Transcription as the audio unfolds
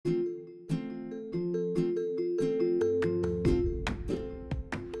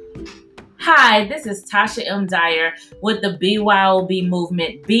Hi, this is Tasha M. Dyer with the BYOB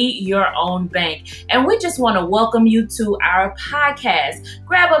movement, Be Your Own Bank. And we just want to welcome you to our podcast.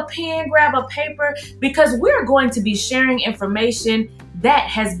 Grab a pen, grab a paper, because we're going to be sharing information that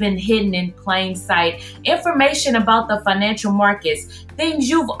has been hidden in plain sight. Information about the financial markets, things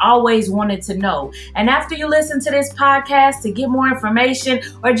you've always wanted to know. And after you listen to this podcast, to get more information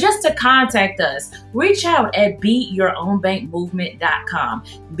or just to contact us, reach out at BeYourOwnBankMovement.com.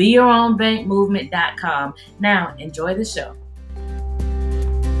 BeYourOwnBankMovement.com. Now, enjoy the show.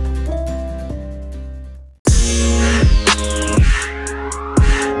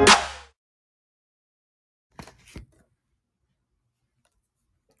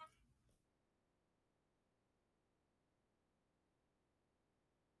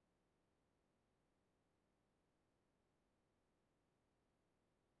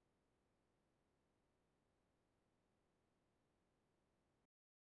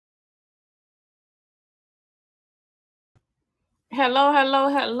 Hello,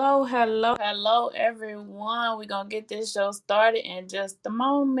 everyone. We're going to get this show started in just a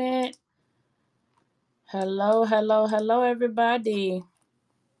moment. Hello, everybody.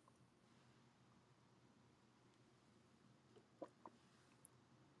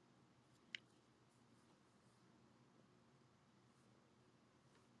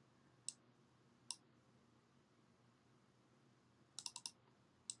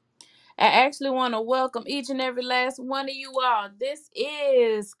 I actually want to welcome each and every last one of you all. This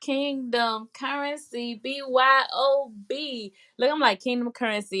is Kingdom Currency, BYOB. Look, I'm like Kingdom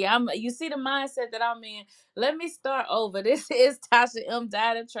Currency. You see the mindset that I'm in. Let me start over. This is Tasha M.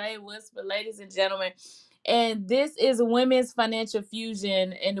 Dyer, Trade Whisper, ladies and gentlemen. And this is Women's Financial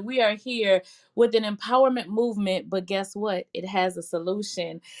Fusion. And we are here with an empowerment movement. But guess what? It has a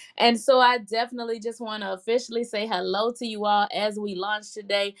solution. And so I definitely just want to officially say hello to you all as we launch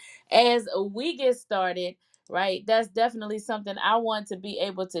today. As we get started, right? That's definitely something I want to be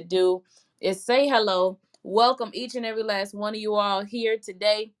able to do, is say hello, welcome each and every last one of you all here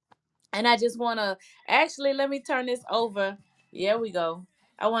today. And I just want to let me turn this over. Here we go.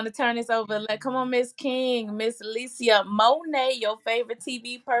 I want to turn this over. Come on, Miss King, Miss Alicia Monet, your favorite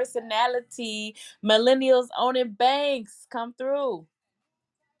TV personality, Millennials Owning Banks, come through.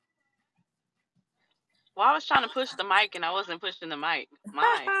 Well, I was trying to push the mic and I wasn't pushing the mic.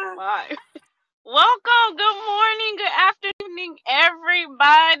 Why? Welcome. Good morning. Good afternoon,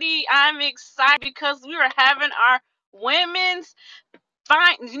 everybody. I'm excited because we are having our women's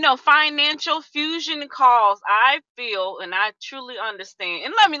financial fusion calls. I feel and I truly understand.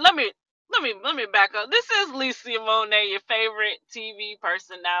 And let me back up. This is Lisa Monet, your favorite TV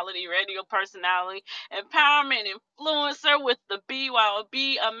personality, radio personality, empowerment influencer with the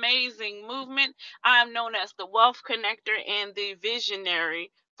BYOB amazing movement. I'm known as the wealth connector and the visionary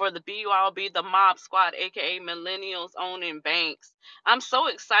for the BYOB, the Mob Squad, aka Millennials Owning Banks. I'm so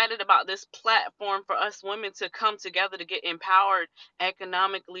excited about this platform for us women to come together to get empowered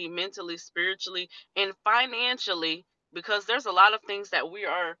economically, mentally, spiritually, and financially, because there's a lot of things that we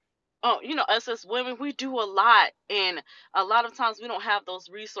are us as women, we do a lot, and a lot of times we don't have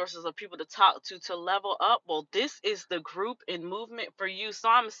those resources of people to talk to level up. Well, this is the group and movement for you. So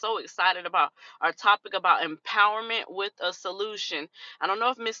I'm so excited about our topic about empowerment with a solution. I don't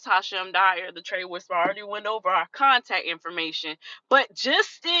know if Miss Tasha M. Dyer, the Trade Whisperer, already went over our contact information, but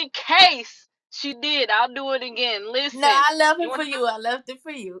just in case she did, I'll do it again. Listen. No, I left it for you. I left it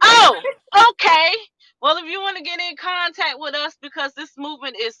for you. Oh, okay. Well, if you want to get in contact with us, because this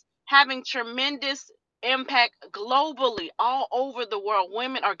movement is having tremendous impact globally, all over the world,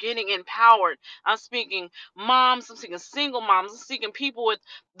 women are getting empowered. I'm speaking moms, I'm speaking single moms, I'm speaking people with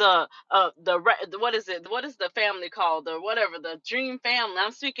what is it? What is the family called? The whatever, the dream family.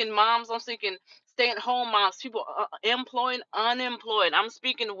 I'm speaking moms, I'm speaking stay-at-home moms, people employed, unemployed. I'm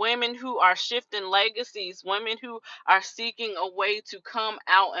speaking women who are shifting legacies, women who are seeking a way to come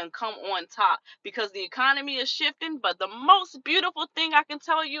out and come on top, because the economy is shifting. But the most beautiful thing I can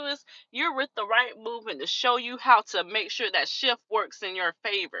tell you is you're with the right movement to show you how to make sure that shift works in your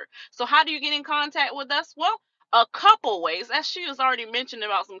favor. So how do you get in contact with us? Well, a couple ways. As she has already mentioned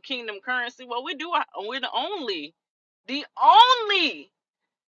about some Kingdom Currency, well, we're the only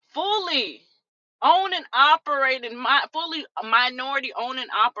fully owned and operated, fully minority owned and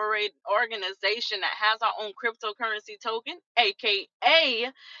operated organization that has our own cryptocurrency token,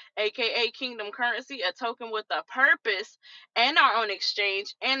 aka Kingdom Currency, a token with a purpose, and our own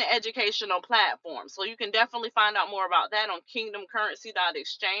exchange and an educational platform. So you can definitely find out more about that on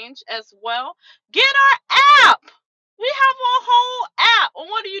kingdomcurrency.exchange as well. Get our app. We have a whole app. And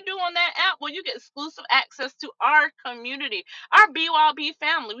what do you do on that app? Well, you get exclusive access to our community, our BYB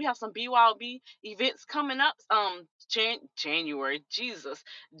family. We have some BYB events coming up. January, Jesus,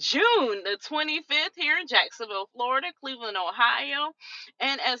 June the 25th here in Jacksonville, Florida, Cleveland, Ohio,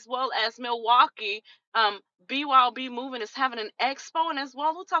 and as well as Milwaukee. BYB Movement is having an expo, and as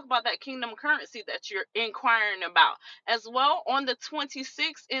well, we'll talk about that Kingdom Currency that you're inquiring about. As well, on the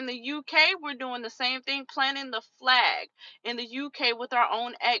 26th in the UK, we're doing the same thing, planting the flag in the UK with our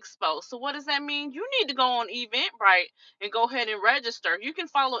own expo. So, what does that mean? You need to go on Eventbrite and go ahead and register. You can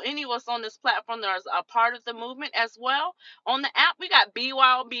follow any of us on this platform that is a part of the movement as well. On the app, we got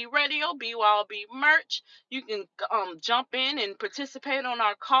BYOB Radio, BYOB merch. You can jump in and participate on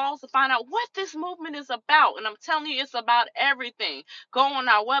our calls to find out what this movement is about. And I'm telling you, it's about everything. Go on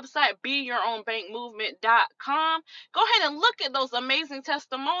our website, beyourownbankmovement.com. Go ahead and look at those amazing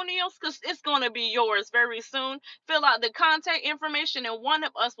testimonials because it's going to be yours very soon. Fill out the contact information and one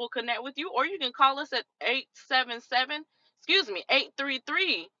of us will connect with you, or you can call us at 877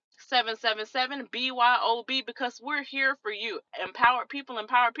 BYOB because we're here for you. Empower people, and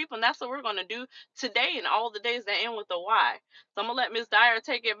that's what we're going to do today and all the days that end with a Y. So I'm going to let Miss Dyer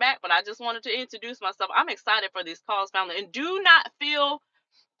take it back, but I just wanted to introduce myself. I'm excited for these calls, family, and do not feel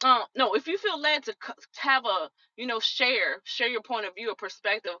no, if you feel led to have a, share your point of view, a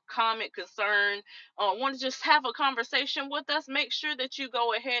perspective, comment, concern, want to just have a conversation with us, make sure that you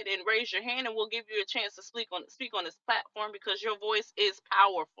go ahead and raise your hand, and we'll give you a chance to speak on this platform because your voice is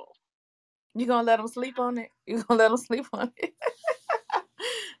powerful. You gonna let them sleep on it? You gonna let them sleep on it?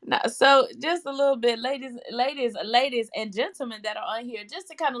 Now, so just a little bit, ladies, and gentlemen that are on here, just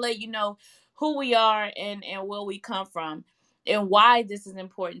to kind of let you know who we are and where we come from and why this is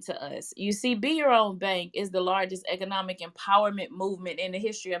important to us. You see, Be Your Own Bank is the largest economic empowerment movement in the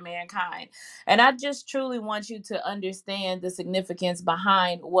history of mankind. And I just truly want you to understand the significance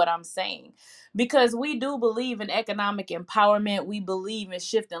behind what I'm saying. Because we do believe in economic empowerment, we believe in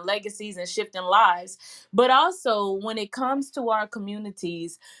shifting legacies and shifting lives. But also, when it comes to our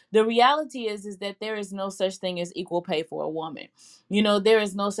communities, the reality is that there is no such thing as equal pay for a woman. There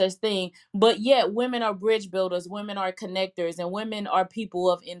is no such thing, but yet women are bridge builders, women are connectors, and women are people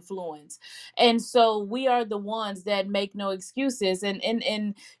of influence. And so we are the ones that make no excuses. And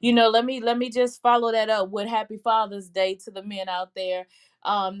let me just follow that up with Happy Father's Day to the men out there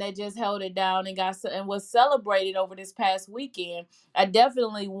that just held it down and and was celebrated over this past weekend. I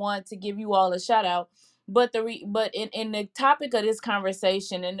definitely want to give you all a shout out. But in the topic of this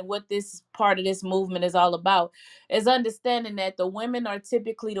conversation and what this part of this movement is all about is understanding that the women are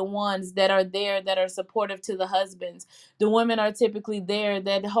typically the ones that are there, that are supportive to the husbands. The women are typically there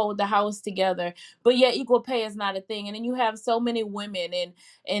that hold the house together. But yet equal pay is not a thing. And then you have so many women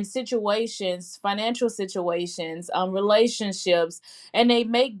in situations, financial situations, relationships, and they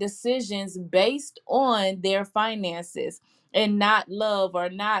make decisions based on their finances and not love or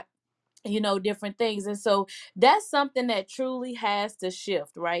not different things. And so that's something that truly has to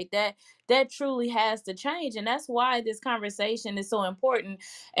shift, right? That truly has to change. And that's why this conversation is so important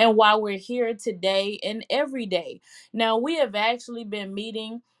and why we're here today and every day. Now, we have actually been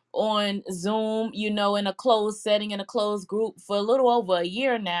meeting on Zoom, in a closed setting, in a closed group for a little over a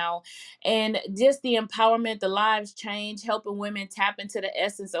year now. And just the empowerment, the lives change, helping women tap into the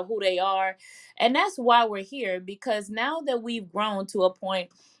essence of who they are. And that's why we're here, because now that we've grown to a point,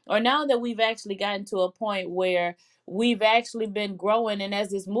 or now that we've actually gotten to a point where we've actually been growing, and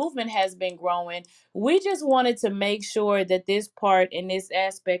as this movement has been growing, we just wanted to make sure that this part and this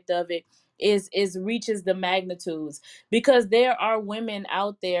aspect of it is reaches the magnitudes, because there are women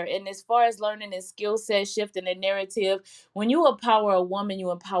out there, and as far as learning and skill set shifting the narrative, when you empower a woman, you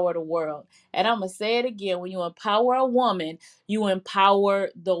empower the world. And I'm gonna say it again: when you empower a woman, you empower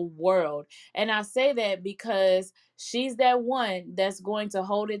the world. And I say that because she's that one that's going to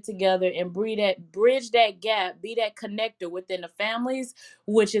hold it together and bridge that gap, be that connector within the families,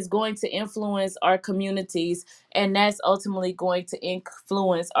 which is going to influence our communities, and that's ultimately going to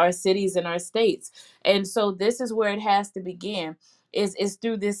influence our cities and our states. And so this is where it has to begin. Is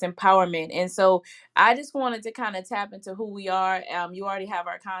through this empowerment. And so I just wanted to kind of tap into who we are. You already have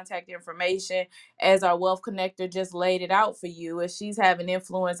our contact information, as our wealth connector just laid it out for you. If she's having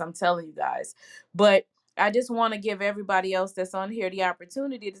influence, I'm telling you guys. But I just want to give everybody else that's on here the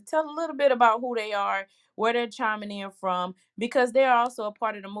opportunity to tell a little bit about who they are, where they're chiming in from, because they're also a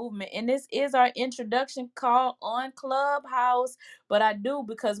part of the movement. And this is our introduction call on Clubhouse. But I do,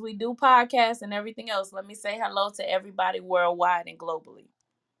 because we do podcasts and everything else, let me say hello to everybody worldwide and globally.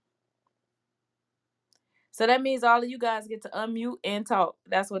 So that means all of you guys get to unmute and talk.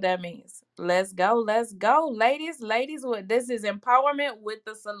 That's what that means. Let's go. Let's go. Ladies, what this is empowerment with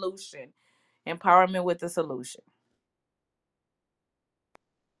the solution. Empowerment with the solution.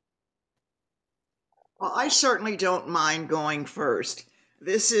 Well, I certainly don't mind going first.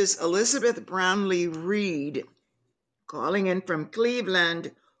 This is Elizabeth Brownlee Reed calling in from Cleveland,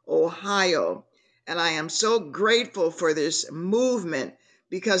 Ohio. And I am so grateful for this movement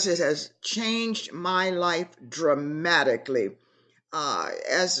because it has changed my life dramatically.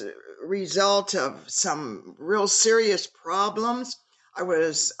 As a result of some real serious problems, I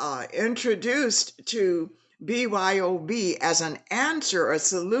was introduced to BYOB as an answer, a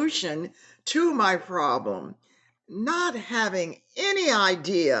solution to my problem, not having any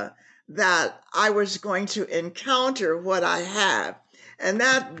idea that I was going to encounter what I have. And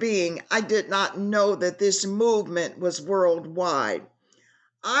that being, I did not know that this movement was worldwide.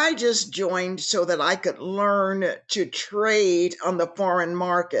 I just joined so that I could learn to trade on the foreign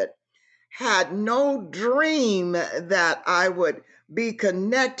market. Had no dream that I would be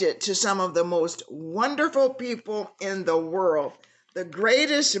connected to some of the most wonderful people in the world, the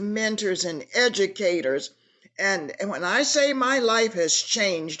greatest mentors and educators. And when I say my life has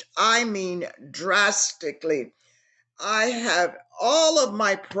changed, I mean drastically. I have all of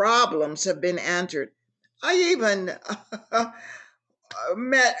my problems have been answered. I even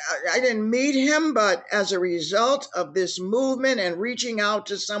met, I didn't meet him, but as a result of this movement and reaching out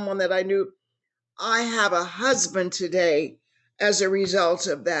to someone that I knew, I have a husband today as a result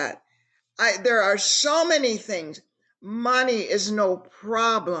of that. There are so many things. Money is no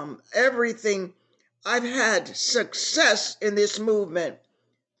problem. Everything. I've had success in this movement.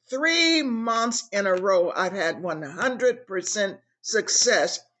 3 months in a row, I've had 100%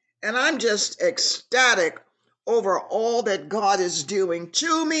 success. And I'm just ecstatic over all that God is doing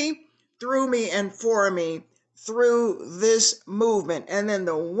to me, through me, and for me through this movement. And then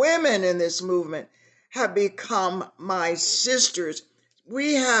the women in this movement have become my sisters.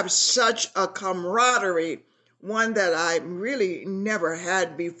 We have such a camaraderie, one that I really never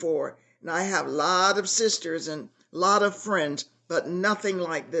had before. And I have a lot of sisters and a lot of friends, but nothing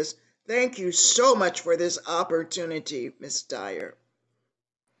like this. Thank you so much for this opportunity, Miss Dyer.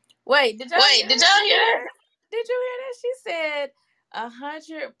 Wait, did y'all Wait, hear did that? y'all hear that? Did you hear that? She said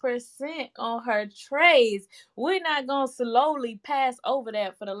 100% on her trays. We're not gonna slowly pass over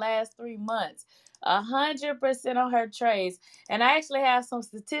that for the last 3 months. 100% on her trays. And I actually have some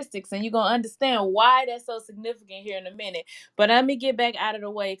statistics, and you're gonna understand why that's so significant here in a minute. But let me get back out of the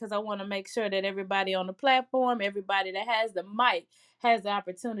way because I want to make sure that everybody on the platform, everybody that has the mic, has the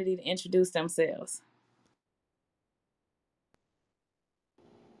opportunity to introduce themselves.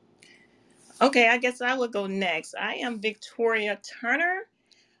 Okay, I guess I will go next. I am Victoria Turner.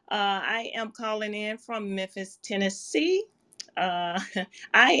 I am calling in from Memphis, Tennessee. Uh,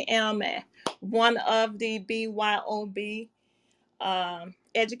 I am one of the BYOB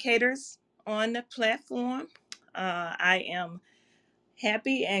educators on the platform. I am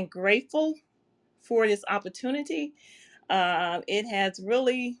happy and grateful for this opportunity. It has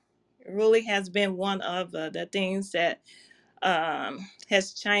really has been one of the things that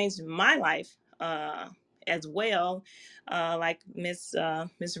has changed my life as well. Like Miss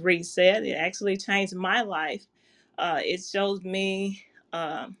Reed said, it actually changed my life. It shows me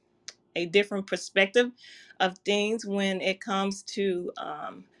a different perspective of things when it comes to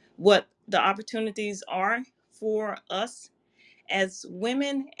what the opportunities are for us as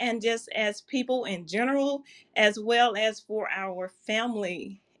women and just as people in general, as well as for our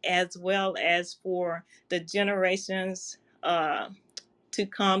family, as well as for the generations to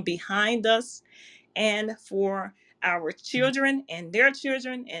come behind us, and for our children and their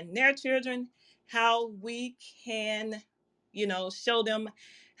children, how we can, show them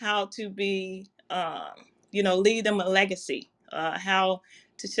how to be, leave them a legacy, how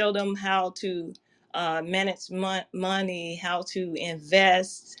to show them how to manage money, how to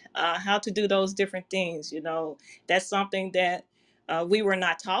invest, how to do those different things. That's something that we were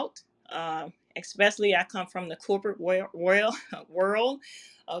not taught. Especially, I come from the corporate world,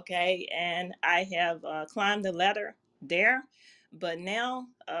 okay, and I have climbed the ladder there. But now,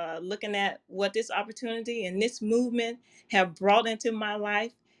 looking at what this opportunity and this movement have brought into my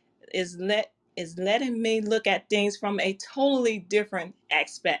life, is letting me look at things from a totally different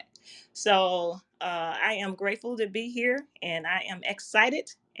aspect. So I am grateful to be here, and I am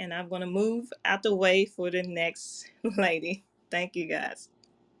excited, and I'm going to move out the way for the next lady. Thank you, guys.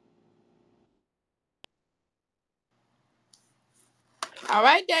 All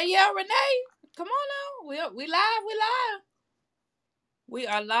right, Danielle, Renee, come on now. We live. We live. We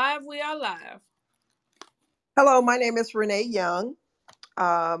are live. We are live. Hello, my name is Renee Young.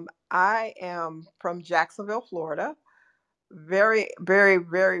 I am from Jacksonville, Florida. Very, very,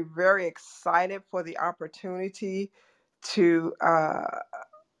 very, very excited for the opportunity to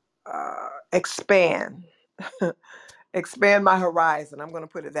expand, expand my horizon. I'm going to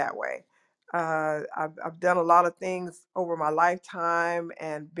put it that way. I've done a lot of things over my lifetime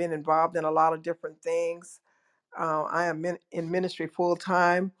and been involved in a lot of different things. I am in ministry full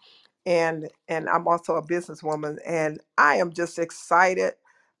time, and I'm also a businesswoman, and I am just excited.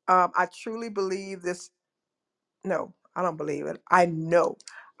 I truly believe this. No, I don't believe it. I know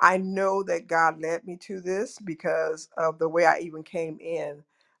that God led me to this because of the way I even came in.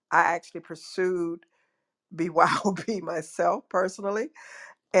 I actually pursued BYOB myself personally,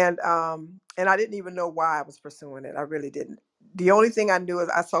 and I didn't even know why I was pursuing it. I really didn't. The only thing I knew is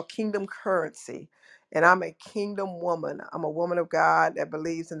I saw kingdom currency, and I'm a kingdom woman. I'm a woman of God that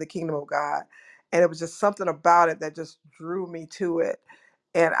believes in the kingdom of God, and it was just something about it that just drew me to it.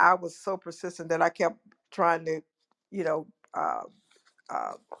 And I was so persistent that I kept trying to, you know, uh,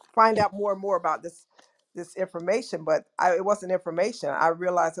 uh, find out more and more about this information. But it wasn't information. I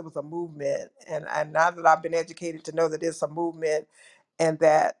realized it was a movement, and now that I've been educated to know that it's a movement, and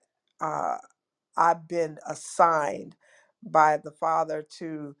that uh, I've been assigned by the Father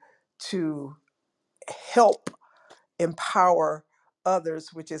to help empower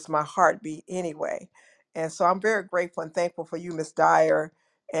others, which is my heartbeat anyway. And so I'm very grateful and thankful for you, Miss Dyer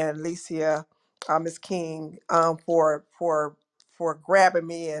and Alicia, Miss King, for grabbing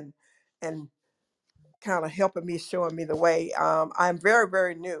me and kind of helping me, showing me the way. I'm very,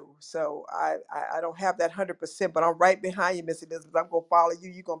 very new, so I don't have that 100%, but I'm right behind you, Miss Elizabeth. I'm gonna follow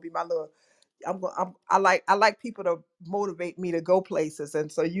you. You're gonna be my little. I like people to motivate me to go places,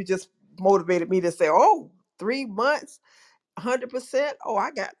 and so you just motivated me to say, oh, 3 months, 100%. Oh,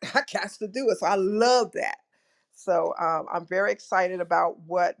 I got to do it. So I love that. So I'm very excited about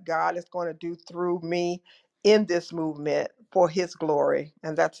what God is going to do through me in this movement for His glory,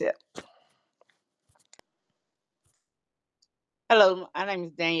 and that's it. Hello, my name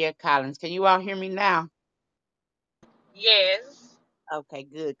is Danielle Collins. Can you all hear me now? Yes. Okay,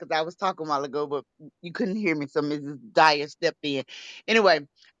 good. Because I was talking a while ago, but you couldn't hear me, so Mrs. Dyer stepped in. Anyway,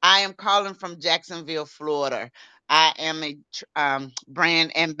 I am calling from Jacksonville, Florida. I am a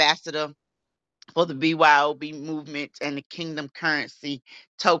brand ambassador for the BYOB movement and the Kingdom Currency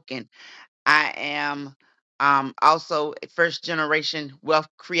token. I am also a first generation wealth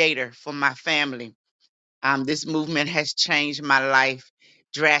creator for my family. This movement has changed my life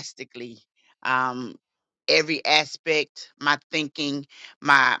drastically. Um, every aspect, my thinking,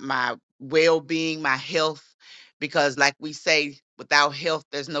 my well being, my health, because like we say, without health,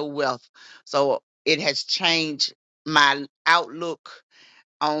 there's no wealth. So it has changed my outlook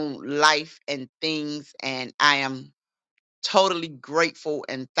on life and things, and I am totally grateful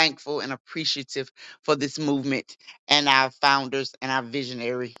and thankful and appreciative for this movement and our founders and our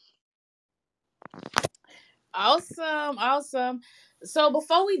visionary. Awesome, awesome. So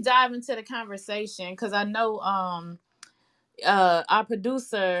before we dive into the conversation, because I know our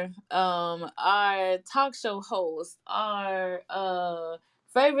producer, our talk show host, our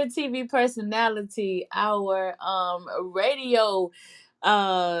favorite TV personality, our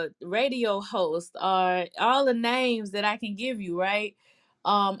radio host, are all the names that I can give you, right?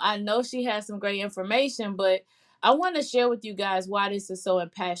 I know she has some great information, but I want to share with you guys why this is so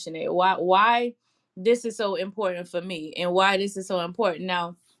impassionate, why this is so important for me, and why this is so important.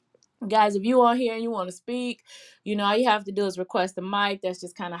 Now, guys, if you on here and you want to speak, all you have to do is request a mic. That's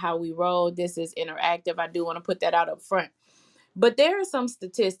just kind of how we roll. This is interactive. I do want to put that out up front. But there are some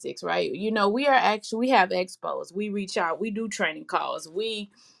statistics, right? We have expos. We reach out. We do training calls. We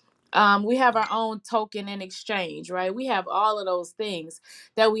have our own token in exchange, right? We have all of those things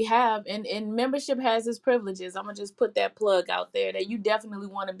that we have, and membership has its privileges. I'm gonna just put that plug out there that you definitely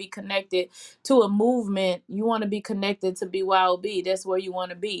want to be connected to a movement. You want to be connected to BYOB. That's where you want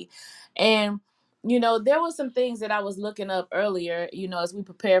to be. And there were some things that I was looking up earlier, as we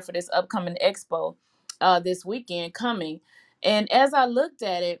prepare for this upcoming expo this weekend coming. And as I looked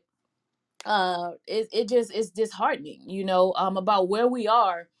at it, it just is disheartening, about where we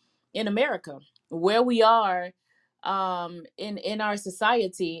are in America, where we are in our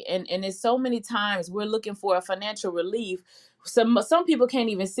society, and it's so many times we're looking for a financial relief. Some people can't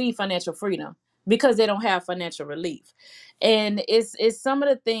even see financial freedom because they don't have financial relief. And it's some of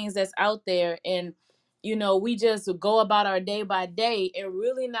the things that's out there. And we just go about our day by day and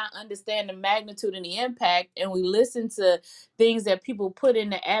really not understand the magnitude and the impact, and we listen to things that people put in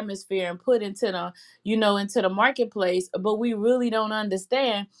the atmosphere and put into the into the marketplace, but we really don't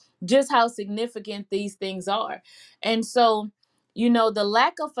understand just how significant these things are. And so, the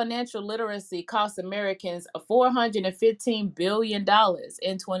lack of financial literacy cost Americans $415 billion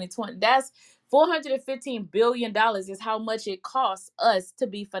in 2020. That's $415 billion is how much it costs us to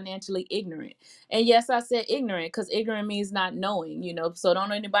be financially ignorant. And yes, I said ignorant because ignorant means not knowing, so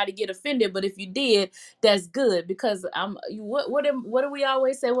don't anybody get offended. But if you did, that's good, because what do we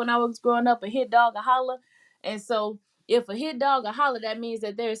always say when I was growing up? A hit dog, a holler. And so if a hit dog, a holler, that means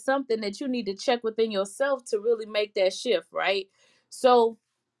that there's something that you need to check within yourself to really make that shift, right? So,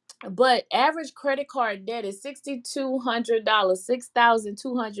 but average credit card debt is $6,200,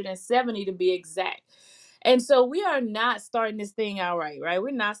 6,270 to be exact. And so we are not starting this thing out right?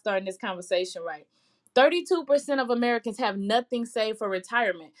 We're not starting this conversation right. 32% of Americans have nothing saved for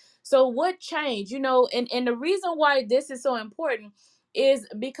retirement. So what changed? And the reason why this is so important is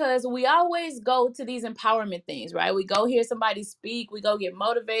because we always go to these empowerment things, right? We go hear somebody speak, we go get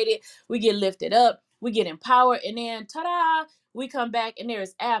motivated, we get lifted up, we get empowered, and then ta-da, we come back and there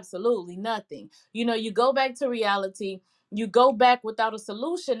is absolutely nothing. You go back to reality, you go back without a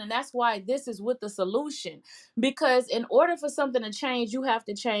solution. And that's why this is with the solution, because in order for something to change, you have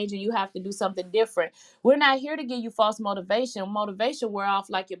to change and you have to do something different. We're not here to give you false motivation wear off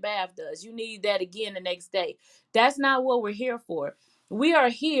like your bath does. You need that again the next day. That's not what we're here for. We are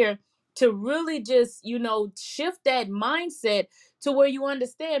here to really just shift that mindset to where you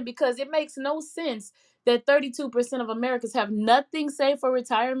understand, because it makes no sense that 32% of Americans have nothing saved for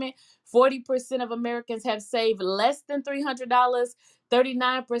retirement. 40% of Americans have saved less than $300.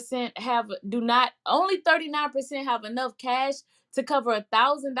 39% only 39% have enough cash to cover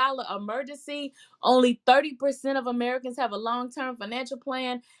 $1,000 emergency. Only 30% of Americans have a long-term financial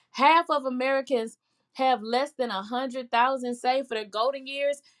plan. Half of Americans have less than 100,000 saved for their golden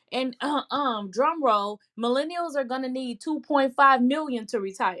years. And drum roll, millennials are gonna need 2.5 million to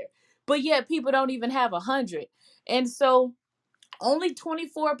retire, but yet people don't even have 100. And so only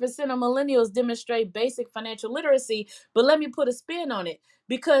 24% of millennials demonstrate basic financial literacy. But let me put a spin on it,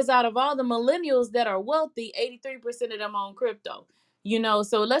 because out of all the millennials that are wealthy, 83% of them own crypto.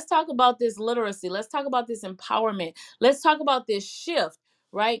 So let's talk about this literacy. Let's talk about this empowerment. Let's talk about this shift,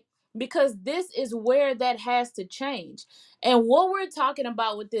 right? Because this is where that has to change. And what we're talking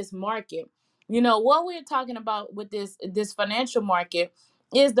about with this market, what we're talking about with this financial market,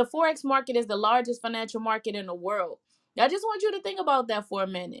 is the Forex market is the largest financial market in the world. I just want you to think about that for a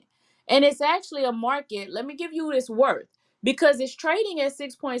minute. And it's actually a market. Let me give you its worth, because it's trading at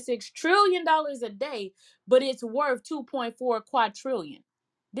 $6.6 trillion a day, but it's worth 2.4 quadrillion.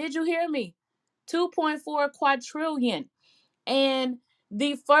 Did you hear me? 2.4 quadrillion. And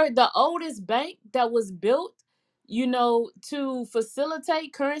the oldest bank that was built, to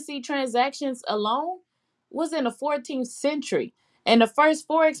facilitate currency transactions alone, was in the 14th century. And the first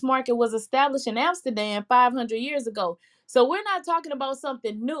forex market was established in Amsterdam 500 years ago. So we're not talking about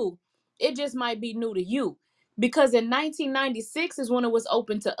something new. It just might be new to you, because in 1996 is when it was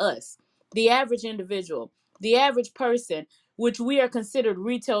open to us, the average individual, the average person, which we are considered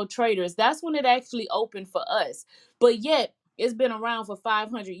retail traders. That's when it actually opened for us. But yet it's been around for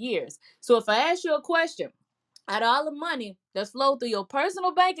 500 years. So if I ask you a question, out of all the money that's flowed through your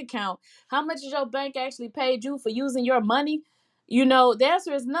personal bank account, how much has your bank actually paid you for using your money? The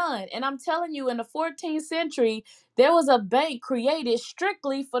answer is none. And I'm telling you, in the 14th century, there was a bank created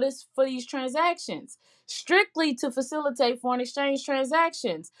strictly for these transactions, strictly to facilitate foreign exchange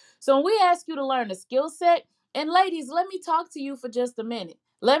transactions. So when we ask you to learn a skill set, and ladies, let me talk to you for just a minute.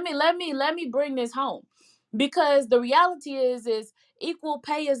 Let me bring this home. Because the reality is equal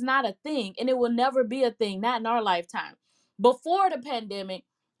pay is not a thing, and it will never be a thing, not in our lifetime. Before the pandemic,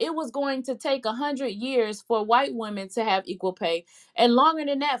 it was going to take 100 years for white women to have equal pay, and longer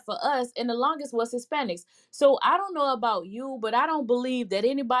than that for us, and the longest was Hispanics. So I don't know about you, but I don't believe that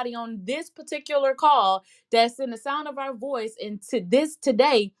anybody on this particular call that's in the sound of our voice and to this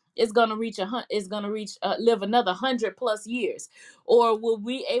today is going to live another 100+ years, or will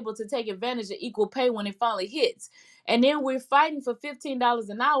we able to take advantage of equal pay when it finally hits. And then we're fighting for $15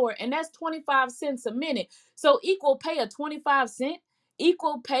 an hour, and that's 25 cents a minute. So equal pay of 25 cents,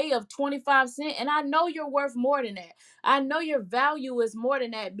 equal pay of 25 cents. And I know you're worth more than that. I know your value is more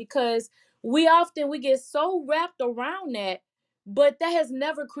than that, because we get so wrapped around that, but that has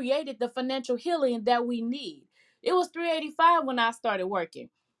never created the financial healing that we need. It was 385 when I started working.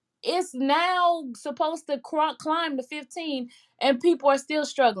 It's now supposed to climb to 15, and people are still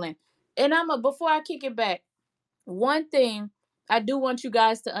struggling. And before I kick it back, one thing I do want you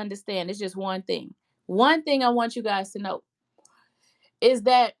guys to understand, it's just one thing. One thing I want you guys to know is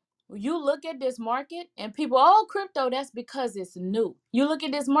that you look at this market and people, oh, crypto, that's because it's new. You look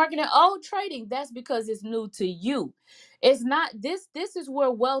at this market and, oh, trading, that's because it's new to you. It's not this is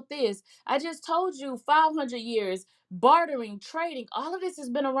where wealth is. I just told you 500 years, bartering, trading, all of this has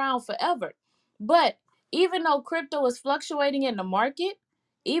been around forever. But even though crypto is fluctuating in the market,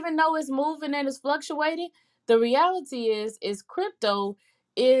 even though it's moving and it's fluctuating, the reality is crypto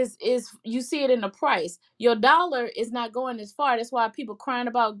is you see it in the price. Your dollar is not going as far. That's why people crying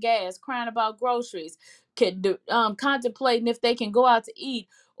about gas, crying about groceries, contemplating if they can go out to eat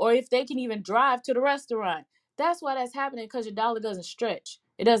or if they can even drive to the restaurant. That's why that's happening, because your dollar doesn't stretch.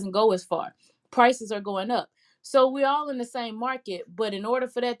 It doesn't go as far. Prices are going up. So we're all in the same market, but in order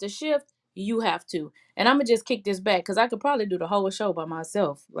for that to shift, you have to. And I'm gonna just kick this back because I could probably do the whole show by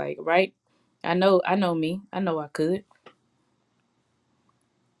myself. Like, right? I know me. I know I could.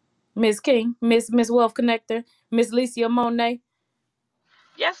 Miss King, Miss Wealth Connector, Miss Licia Monet.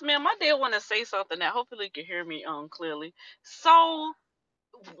 Yes, ma'am. I did want to say something that hopefully you can hear me clearly. So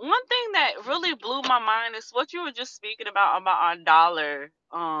one thing that really blew my mind is what you were just speaking about our dollar.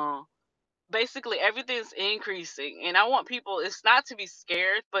 Basically everything's increasing, and I want people, it's not to be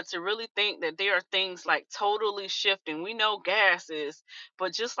scared, but to really think that there are things like totally shifting. We know gas is,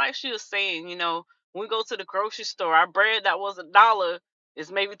 but just like she was saying, when we go to the grocery store, our bread that was $1 is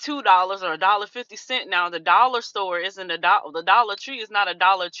maybe $2 or $1.50 now. The dollar store isn't a dollar. The Dollar Tree is not a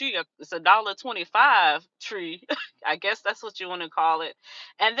Dollar Tree. It's a $1.25 tree. I guess that's what you want to call it.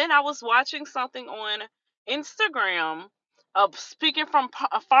 And then I was watching something on Instagram, speaking from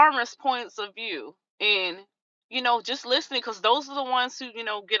farmers' points of view, and just listening, because those are the ones who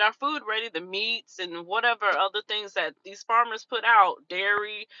get our food ready, the meats and whatever other things that these farmers put out,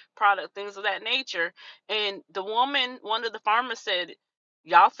 dairy product, things of that nature. And one of the farmers said,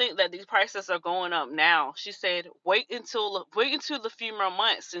 y'all think that these prices are going up now. She said, wait until the few more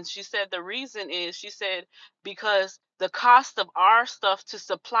months. And she said the reason is, she said, because the cost of our stuff to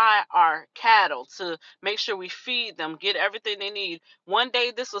supply our cattle, to make sure we feed them, get everything they need. One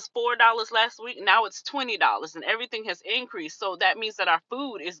day this was $4 last week, now it's $20, and everything has increased. So that means that our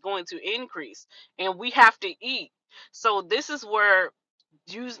food is going to increase, and we have to eat. So this is where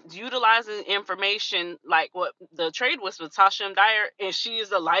utilizing information like what the trade whisperer Tasha M. Dyer, and she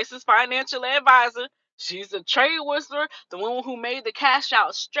is a licensed financial advisor. She's a trade whisperer, the one who made the cash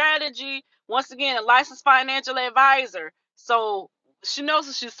out strategy. Once again, a licensed financial advisor. So she knows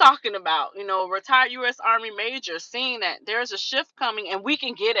what she's talking about. Retired U.S. Army major, seeing that there's a shift coming and we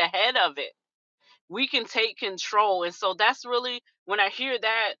can get ahead of it, we can take control. And so that's really, when I hear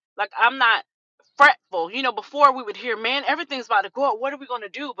that, like, I'm not fretful. Before we would hear, man, everything's about to go up, what are we going to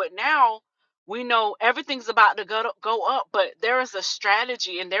do? But now we know everything's about to go up, but there is a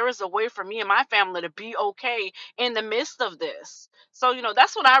strategy and there is a way for me and my family to be okay in the midst of this. So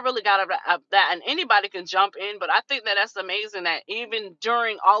that's what I really got out of that. And anybody can jump in, but I think that that's amazing that even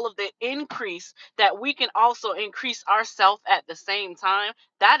during all of the increase, that we can also increase ourselves at the same time.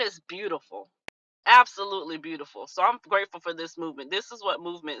 That is beautiful. Absolutely beautiful. So I'm grateful for this movement. This is what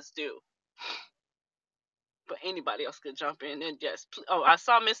movements do. But anybody else could jump in and yes. Oh, I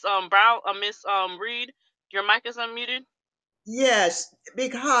saw Miss Brown, Miss Reed. Your mic is unmuted. Yes,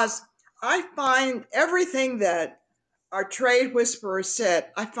 because I find everything that our trade whisperer said,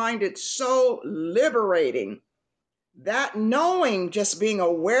 I find it so liberating. That knowing, just being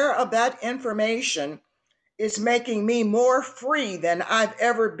aware of that information is making me more free than I've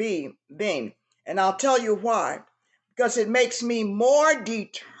ever been. And I'll tell you why. Because it makes me more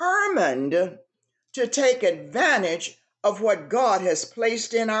determined to take advantage of what God has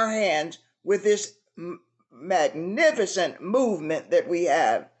placed in our hands with this magnificent movement that we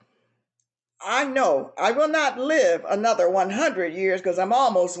have. I know I will not live another 100 years because I'm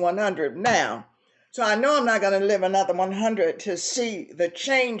almost 100 now. So I know I'm not going to live another 100 to see the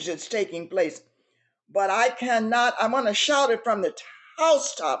change that's taking place. But I want to shout it from the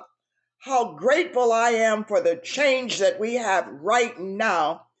housetop how grateful I am for the change that we have right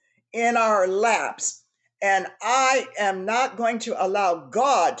now in our laps. And I am not going to allow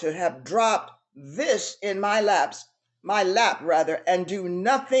God to have dropped this in my lap rather, and do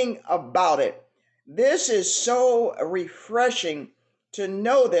nothing about it. This is so refreshing to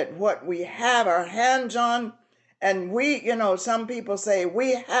know that what we have our hands on, and some people say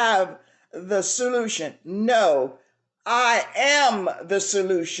we have the solution. No, I am the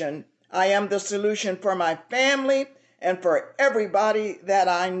solution. I am the solution for my family and for everybody that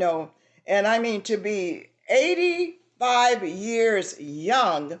I know. And I mean, to be 85 years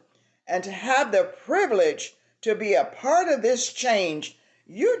young and to have the privilege to be a part of this change.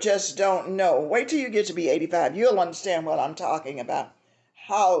 You just don't know. Wait till you get to be 85. You'll understand what I'm talking about.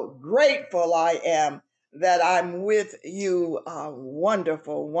 How grateful I am that I'm with you,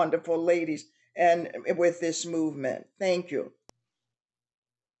 wonderful, wonderful ladies, and with this movement. Thank you.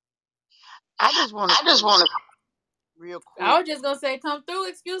 I just want to I just say want to. real I quick. was just gonna say, come through,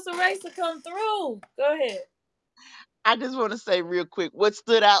 excuse the race to come through. Go ahead. I just want to say real quick. What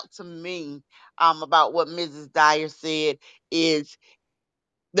stood out to me about what Mrs. Dyer said is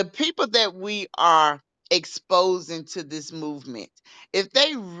the people that we are exposing to this movement. If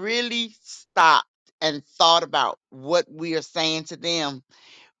they really stopped and thought about what we are saying to them,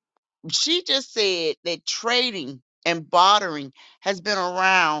 she just said that trading and bartering has been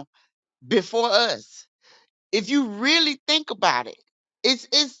around before us. If you really think about it,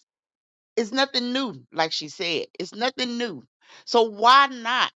 it's nothing new, like she said. It's nothing new. So why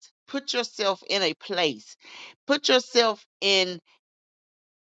not put yourself in a place, put yourself in,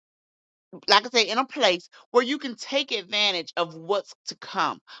 like I say, in a place where you can take advantage of what's to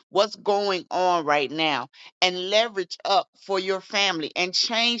come, what's going on right now, and leverage up for your family and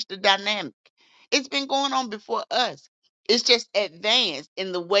change the dynamic. It's been going on before us. It's just advanced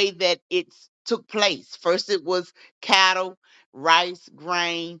in the way that it's took place. First, it was cattle, rice,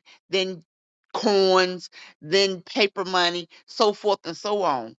 grain, then coins, then paper money, so forth and so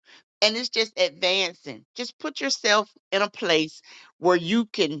on. And it's just advancing. Just put yourself in a place where you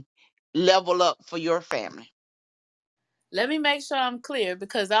can level up for your family. Let me make sure I'm clear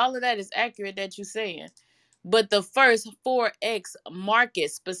because all of that is accurate that you're saying. But the first Forex market,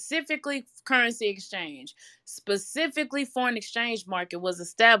 specifically currency exchange, specifically foreign exchange market, was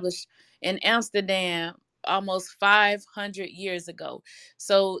established in Amsterdam almost 500 years ago.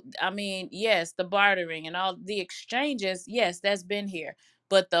 So, I mean, yes, the bartering and all the exchanges, yes, that's been here.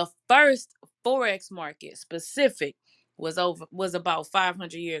 But the first Forex market specific was about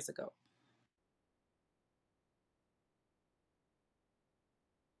 500 years ago.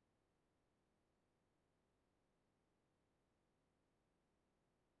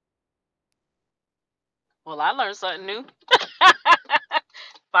 Well, I learned something new.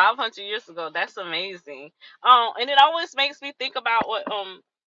 500 years ago. That's amazing. And it always makes me think about what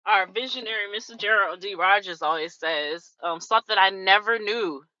our visionary Mr. Gerald D. Rogers always says. Something I never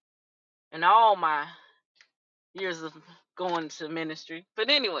knew in all my years of going to ministry. But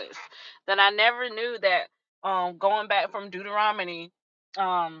anyways, that I never knew that going back from Deuteronomy,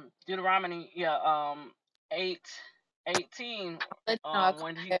 yeah, 8:18, Let you know I call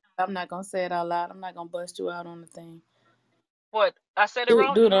when he, that. I'm not gonna say it out loud. I'm not gonna bust you out on the thing. what I said it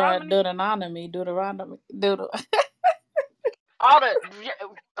wrong, Deuteronomy. Deuteronomy. All the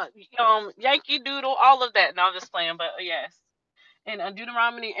Yankee Doodle, all of that. No, I'm just playing, but yes. In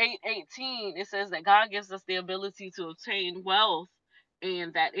Deuteronomy 8:18, it says that God gives us the ability to obtain wealth,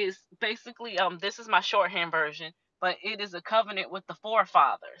 and that is basically this is my shorthand version, but it is a covenant with the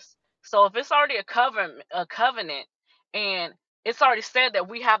forefathers. So if it's already a covenant, and it's already said that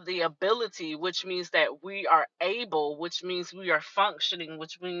we have the ability, which means that we are able, which means we are functioning,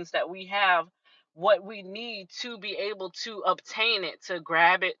 which means that we have what we need to be able to obtain it, to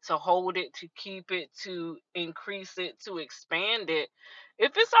grab it, to hold it, to keep it, to increase it, to expand it.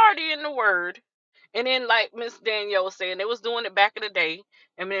 If it's already in the word, and then like Miss Danielle was saying, they was doing it back in the day,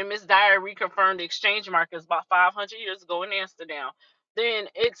 and then Miss Dyer reconfirmed the exchange markets about 500 years ago in Amsterdam. Then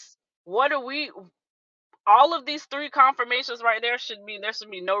it's what are we? All of these three confirmations right there should be there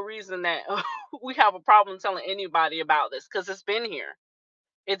should be no reason that we have a problem telling anybody about this because it's been here.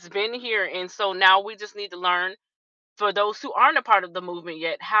 It's been here, and so now we just need to learn, for those who aren't a part of the movement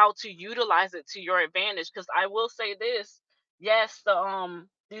yet, how to utilize it to your advantage. Because I will say this: yes,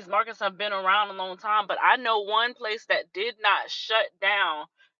 these markets have been around a long time, but I know one place that did not shut down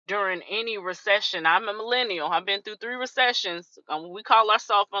during any recession. I'm a millennial. I've been through three recessions. We call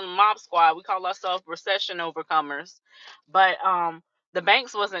ourselves on the Mob Squad. We call ourselves recession overcomers. But the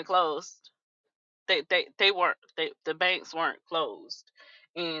banks wasn't closed. They weren't. The banks weren't closed,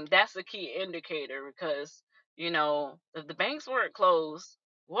 and that's a key indicator because if the banks weren't closed,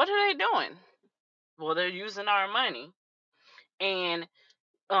 what are they doing? Well, they're using our money. And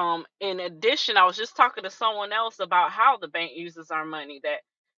in addition, I was just talking to someone else about how the bank uses our money, that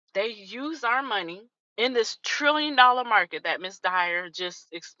they use our money in this $1 trillion market that Miss Dyer just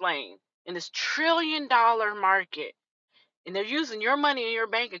explained. In this $1 trillion market, and they're using your money in your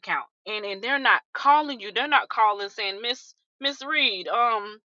bank account, and they're not calling you, they're not calling saying, Miss Reed,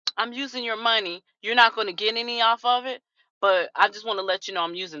 I'm using your money, you're not going to get any off of it, but I just want to let you know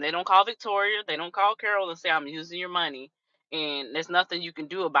I'm using. They don't call Victoria, they don't call Carol and say I'm using your money. and there's nothing you can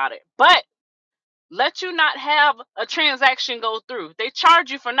do about it. But let you not have a transaction go through. They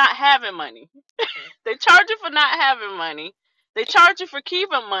charge you for not having money. They charge you for not having money. They charge you for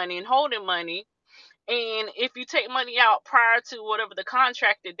keeping money and holding money. And if you take money out prior to whatever the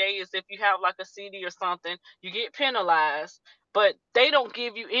contracted day is, if you have like a CD or something, you get penalized. But they don't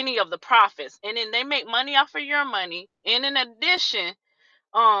give you any of the profits. And then they make money off of your money. And in addition,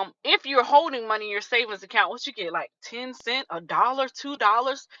 if you're holding money in your savings account, what you get, like 10 cent, a dollar, $2,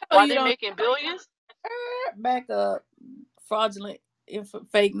 Oh, while you they're don't making billions? back up fraudulent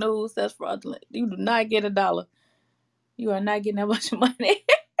fake news. That's fraudulent. You do not get $1. You are not getting that much money.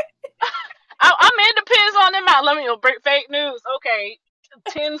 I mean, it depends on the amount. Let me break fake news. Okay,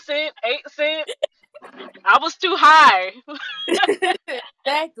 10 cent, 8 cent. I was too high.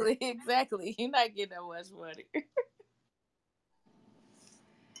 Exactly, exactly. You're not getting that much money.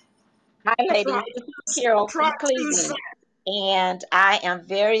 Hi, Try, ladies. This is Carol try from to say, Cleveland. And I am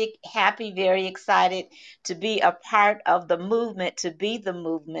very happy, very excited to be a part of the movement, to be the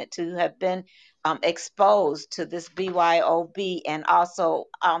movement, to have been exposed to this BYOB. And also,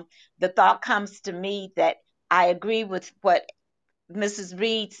 the thought comes to me that I agree with what Mrs.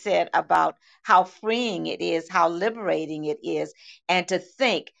 Reed said about how freeing it is, how liberating it is, and to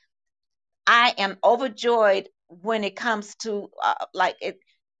think I am overjoyed when it comes to like it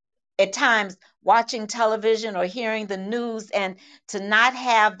at times watching television or hearing the news, and to not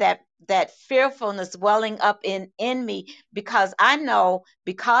have that fearfulness welling up in me, because I know,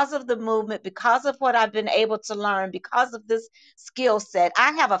 because of the movement, because of what I've been able to learn, because of this skill set,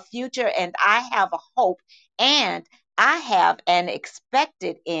 I have a future and I have a hope, and I have an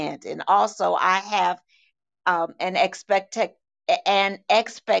expected end, and also I have an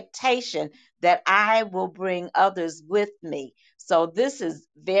expectation that I will bring others with me. So this is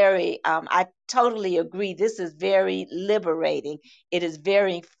very, I totally agree. This is very liberating. It is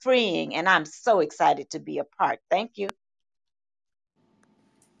very freeing, and I'm so excited to be a part. Thank you.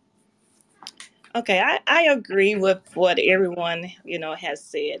 Okay, I agree with what everyone, has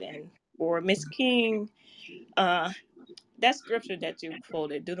said. And for Miss King, uh, that scripture that you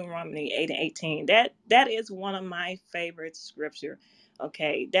quoted, Deuteronomy 8 and 18, that is one of my favorite scripture.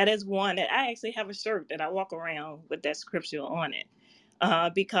 Okay, that is one that I actually have a shirt that I walk around with that scripture on it,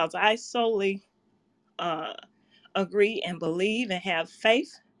 because I solely uh, agree and believe and have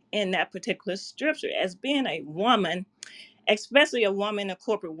faith in that particular scripture. As being a woman, especially a woman in the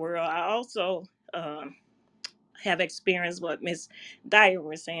corporate world, I also have experienced what Miss Dyer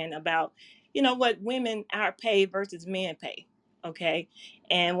was saying about, what women are paid versus men pay. Okay.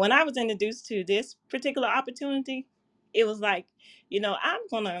 And when I was introduced to this particular opportunity, it was like, I'm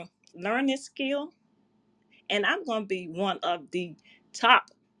going to learn this skill and I'm going to be one of the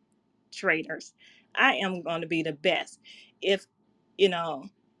top traders. I am going to be the best. If, you know,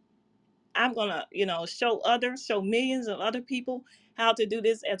 I'm going to, show others, show millions of other people how to do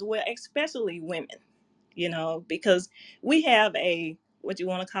this as well, especially women, because we have a, what you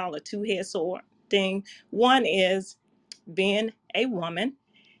want to call a two-head sword thing. One is being a woman,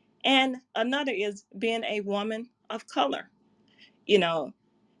 and another is being a woman of color. You know,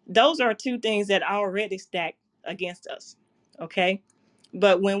 those are two things that are already stacked against us. Okay.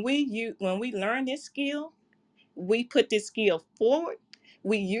 But when we learn this skill, we put this skill forward,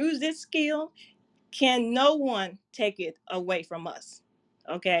 we use this skill, can no one take it away from us.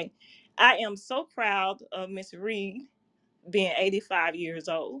 Okay. I am so proud of Miss Reed being 85 years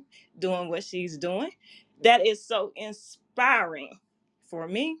old, doing what she's doing. That is so inspiring for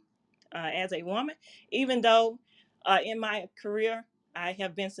me as a woman, even though in my career I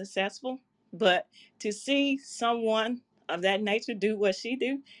have been successful. But to see someone of that nature do what she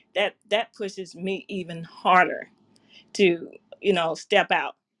do, that pushes me even harder to, step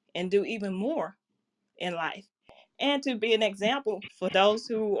out and do even more in life, and to be an example for those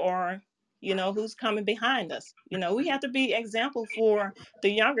who are, who's coming behind us. We have to be example for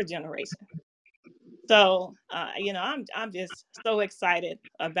the younger generation. So I'm just so excited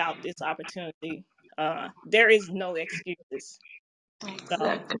about this opportunity. There is no excuses. So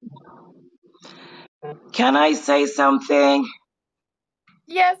Exactly. Can I say something?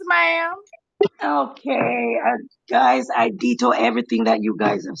 Yes, ma'am. Okay, guys, I detail everything that you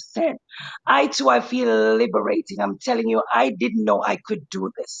guys have said. I too, I feel liberating. I'm telling you, I didn't know I could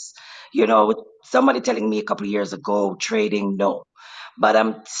do this. Somebody telling me a couple of years ago, trading, no. But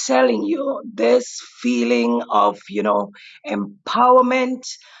I'm telling you, this feeling of, empowerment,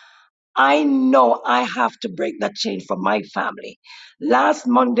 I know I have to break that chain for my family. Last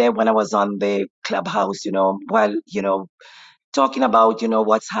Monday, when I was on the clubhouse, while, talking about,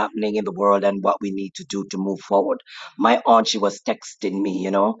 what's happening in the world and what we need to do to move forward. My aunt, she was texting me,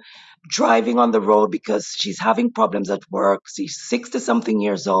 driving on the road because she's having problems at work. She's 60 something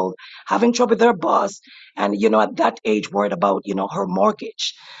years old, having trouble with her boss. And, at that age, worried about, her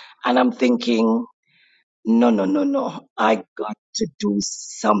mortgage. And I'm thinking, no, no, no, no. I got to do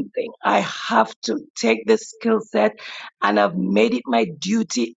something. I have to take this skill set, and I've made it my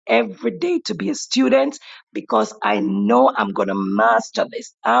duty every day to be a student because I know I'm going to master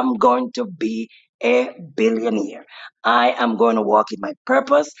this. I'm going to be a billionaire. I am going to walk in my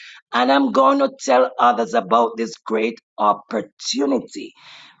purpose, and I'm going to tell others about this great opportunity.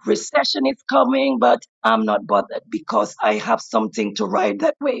 Recession is coming, but I'm not bothered because I have something to ride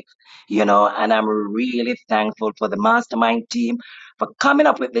that wave, and I'm really thankful for the mastermind team for coming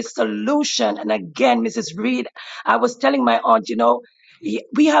up with this solution. And again, Mrs. Reed, I was telling my aunt,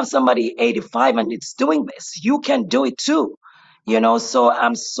 we have somebody 85 and it's doing this. You can do it too. So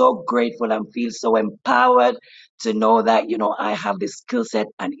I'm so grateful and feel so empowered to know that, I have this skill set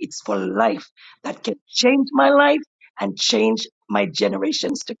and it's for life that can change my life and change my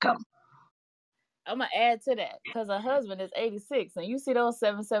generations to come. I'm gonna add to that because her husband is 86, and you see those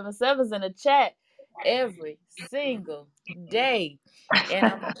 777s in the chat every single day, and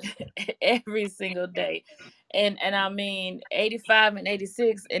I'm every single day, and I mean 85 and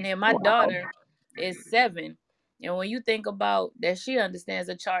 86, and then my Wow. daughter is 7, and when you think about that, she understands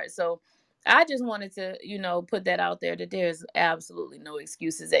the chart. So I just wanted to, put that out there that there's absolutely no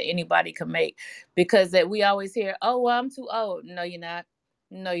excuses that anybody can make because that we always hear, oh, well, I'm too old. No, you're not.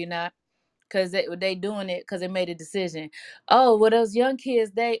 No, you're not because they doing it because they made a decision. Oh, well, those young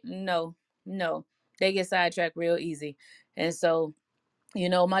kids, they no, they get sidetracked real easy. And so,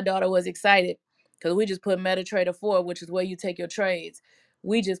 my daughter was excited because we just put MetaTrader 4, which is where you take your trades.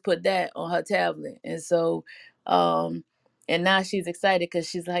 We just put that on her tablet. And so, and now she's excited because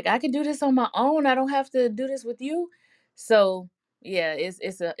she's like, I can do this on my own. I don't have to do this with you. So yeah,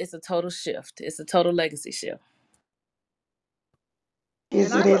 it's a total shift. It's a total legacy shift.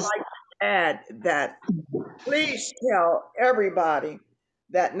 And Is I it would is. like to add that please tell everybody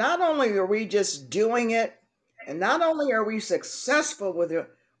that not only are we just doing it, and not only are we successful with it,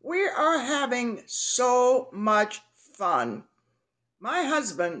 we are having so much fun. My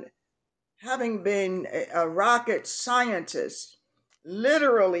husband, having been a rocket scientist,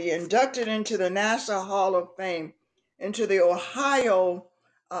 literally inducted into the NASA Hall of Fame, into the Ohio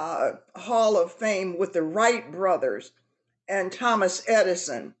Hall of Fame with the Wright brothers and Thomas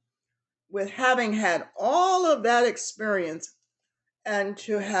Edison, with having had all of that experience and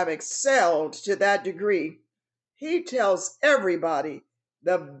to have excelled to that degree, he tells everybody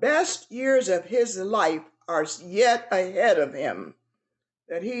the best years of his life are yet ahead of him.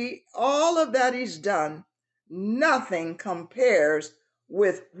 That all of that he's done, nothing compares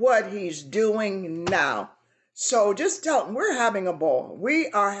with what he's doing now. So just tell him we're having a ball. We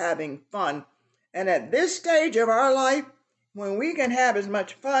are having fun. And at this stage of our life, when we can have as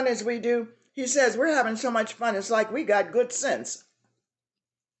much fun as we do, he says we're having so much fun, it's like we got good sense.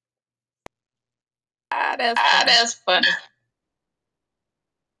 Ah, that's funny. That's funny.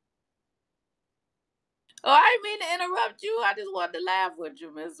 Oh, I didn't mean to interrupt you. I just wanted to laugh with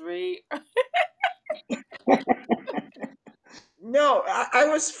you, Miss Reed. No, I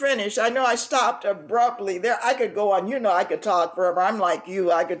was finished. I know I stopped abruptly there. I could go on. I could talk forever. I'm like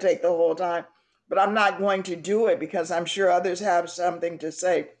you. I could take the whole time, but I'm not going to do it because I'm sure others have something to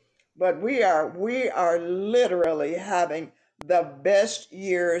say. But we are literally having the best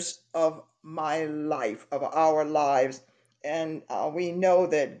years of my life, of our lives, and we know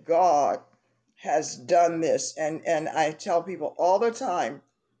that God has done this. And I tell people all the time,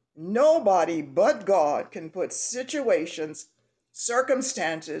 nobody but God can put situations,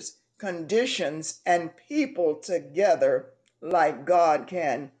 circumstances, conditions, and people together like God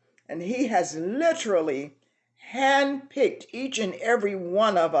can. And He has literally handpicked each and every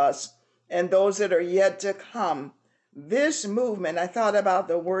one of us and those that are yet to come. This movement, I thought about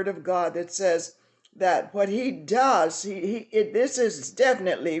the Word of God that says that what He does, this is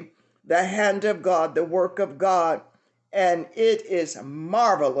definitely the hand of God, the work of God, and it is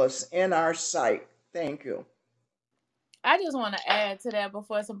marvelous in our sight. Thank you. I just want to add to that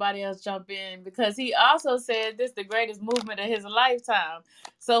before somebody else jump in because he also said this the greatest movement of his lifetime.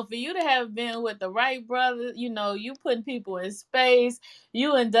 So for you to have been with the Wright brothers, you putting people in space,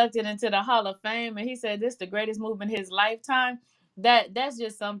 you inducted into the Hall of Fame, and he said this the greatest movement of his lifetime. That's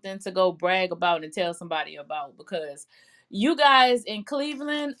just something to go brag about and tell somebody about because you guys in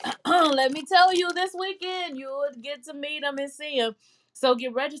Cleveland, let me tell you, this weekend you would get to meet him and see him. So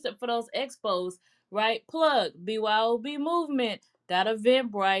get registered for those expos right? Plug BYOB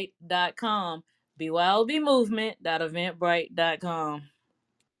movement.eventbrite.com. BYOB movement.eventbrite.com.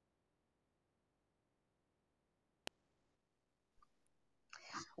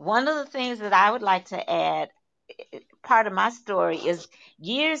 One of the things that I would like to add, part of my story is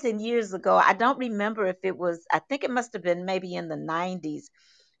years and years ago, I don't remember if it was, I think it must have been maybe in the 90s.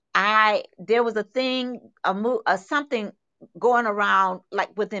 I There was a thing, something going around like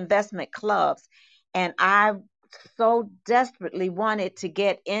with investment clubs, and I so desperately wanted to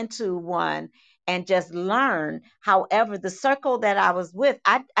get into one and just learn. However, the circle that I was with,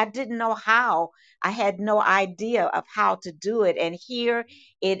 I didn't know how. I had no idea of how to do it. And here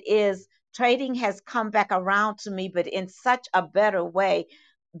it is. Trading has come back around to me, but in such a better way.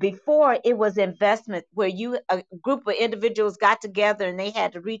 Before, it was investment where a group of individuals got together and they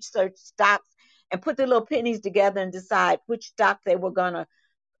had to research stocks and put their little pennies together and decide which stock they were going to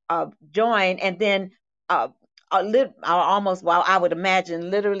join, and then uh, almost, well, I would imagine,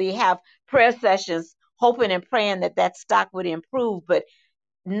 literally have prayer sessions, hoping and praying that that stock would improve. But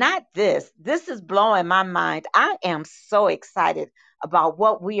not this. This is blowing my mind. I am so excited about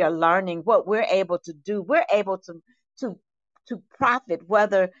what we are learning, what we're able to do. We're able to to profit,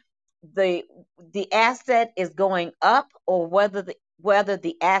 whether the the asset is going up or whether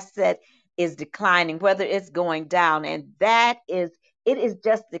the asset is declining, whether it's going down. And that is, it is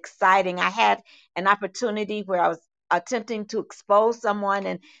just exciting. I had an opportunity where I was attempting to expose someone,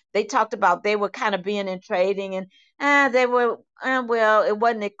 and they talked about they were kind of being in trading, and they were, well, it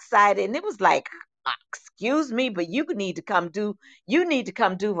wasn't exciting. And it was like, excuse me, but you need to come do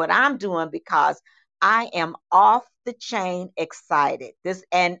what I'm doing, because I am off the chain excited. This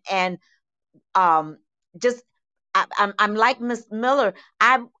and um just I'm like Miss Miller.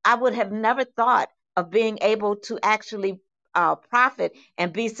 I would have never thought of being able to actually profit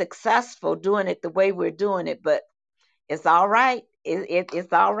and be successful doing it the way we're doing it, but it's all right.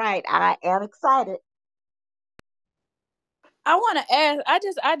 It's all right. I am excited. I want to ask. I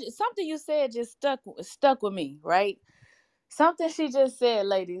just something you said just stuck with me, right? Something she just said,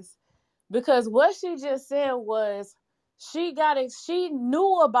 ladies, because what she just said was she got it. She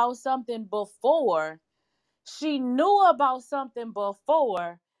knew about something before. She knew about something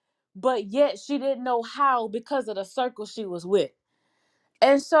before, but yet she didn't know how because of the circle she was with.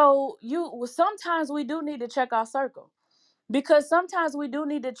 And so you sometimes we do need to check our circle, because sometimes we do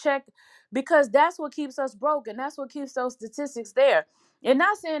need to check, because that's what keeps us broke, and that's what keeps those statistics there. And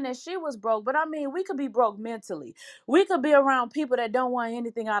not saying that she was broke, but I mean, we could be broke mentally. We could be around people that don't want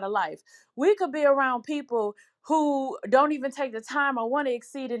anything out of life. We could be around people who don't even take the time or want to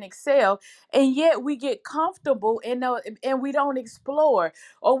exceed and excel, and yet we get comfortable and we don't explore,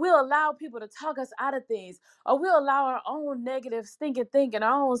 or we'll allow people to talk us out of things, or we'll allow our own negative thinking,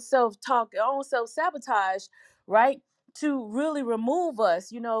 our own self-talk, our own self-sabotage, right, to really remove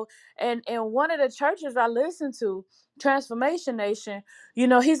us, and one of the churches I listen to, Transformation Nation,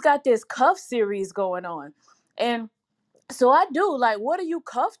 he's got this cuff series going on. And so I do, like, what are you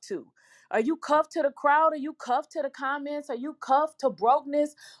cuffed to? Are you cuffed to the crowd? Are you cuffed to the comments? Are you cuffed to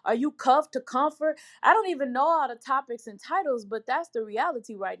brokenness? Are you cuffed to comfort? I don't even know all the topics and titles, but that's the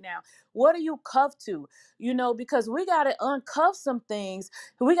reality right now. What are you cuffed to? Because we got to uncuff some things.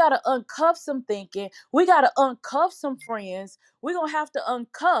 We got to uncuff some thinking. We got to uncuff some friends. We're going to have to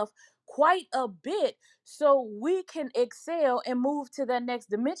uncuff quite a bit so we can excel and move to that next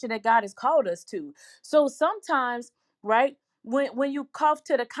dimension that God has called us to. So sometimes, right, when you cough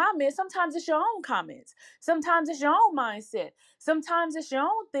to the comments, sometimes it's your own comments, sometimes it's your own mindset, sometimes it's your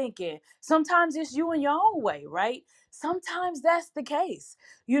own thinking, sometimes it's you in your own way, right? Sometimes that's the case,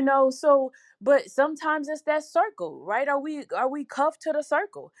 so, but sometimes it's that circle, right? Are we cuffed to the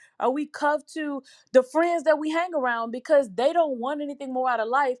circle? Are we cuffed to the friends that we hang around because they don't want anything more out of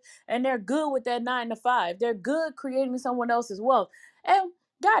life, and they're good with that 9 to 5, they're good creating someone else's wealth? And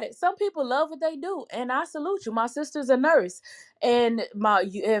got it. Some people love what they do, and I salute you. My sister's a nurse, and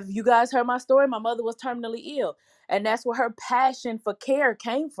if you guys heard my story, my mother was terminally ill, and that's where her passion for care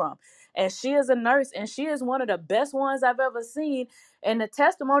came from. And she is a nurse, and she is one of the best ones I've ever seen in the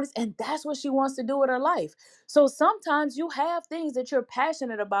testimonies, and that's what she wants to do with her life. So sometimes you have things that you're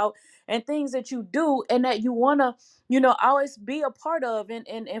passionate about and things that you do and that you want to, always be a part of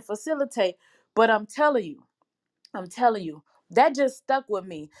and facilitate. But I'm telling you, That just stuck with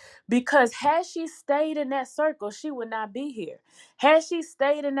me, because had she stayed in that circle, she would not be here. Had she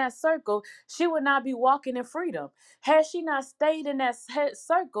stayed in that circle, she would not be walking in freedom. Had she not stayed in that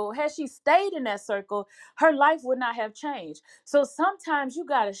circle, had she stayed in that circle, her life would not have changed. So sometimes you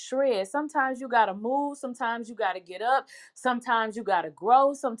got to shred. Sometimes you got to move. Sometimes you got to get up. Sometimes you got to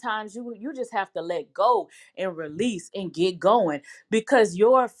grow. Sometimes you just have to let go and release and get going, because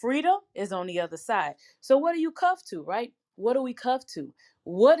your freedom is on the other side. So what are you cuffed to, right? What are we cuffed to?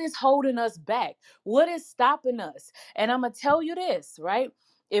 What is holding us back? What is stopping us? And I'm going to tell you this, right?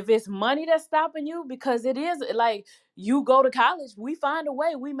 If it's money that's stopping you, because it is like, you go to college, we find a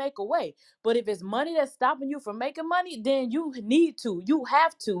way, we make a way. But if it's money that's stopping you from making money, then you need to, you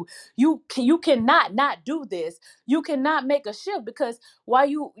have to, you cannot not do this. You cannot make a shift, because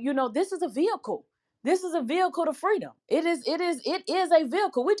while this is a vehicle. This is a vehicle to freedom. It is a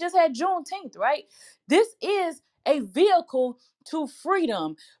vehicle. We just had Juneteenth, right? This is a vehicle to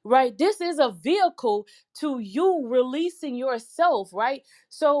freedom, right? This is a vehicle to you releasing yourself, right?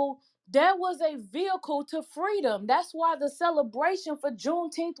 So that was a vehicle to freedom. That's why the celebration for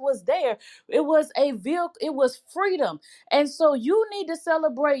Juneteenth was there. It was a vehicle, it was freedom. And so you need to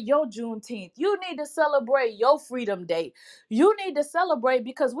celebrate your Juneteenth. You need to celebrate your Freedom Day. You need to celebrate,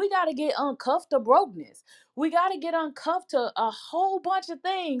 because we got to get uncuffed to brokenness. We got to get uncuffed to a whole bunch of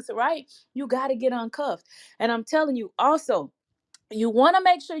things, right? You got to get uncuffed. And I'm telling you also, you want to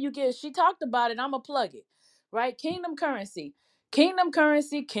make sure you get, she talked about it, I'm going to plug it, right? Kingdom Currency. Kingdom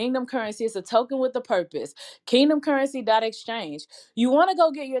Currency, Kingdom Currency. It's a token with a purpose. Kingdom Currency Exchange. You want to go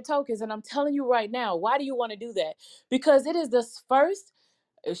get your tokens. And I'm telling you right now, why do you want to do that? Because it is the first,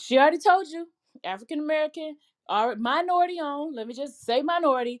 she already told you, African American or minority owned. Let me just say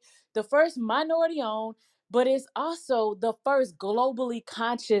minority, the first minority owned, but it's also the first globally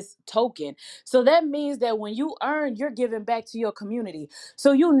conscious token. So that means that when you earn, you're giving back to your community.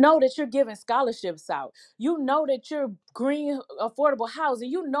 So you know that you're giving scholarships out. You know that you're green affordable housing.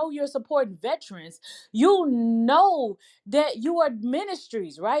 You know you're supporting veterans. You know that you are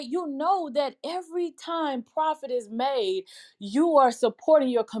ministries, right? You know that every time profit is made, you are supporting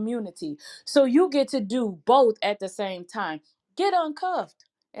your community. So you get to do both at the same time. Get uncuffed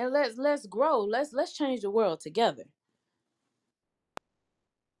and let's grow. Let's change the world together.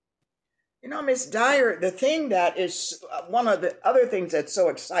 Miss Dyer, the thing that is one of the other things that's so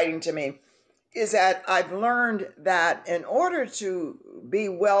exciting to me is that I've learned that in order to be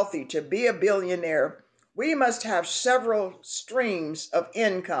wealthy, to be a billionaire, we must have several streams of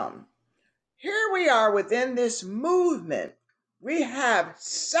income. Here we are within this movement. We have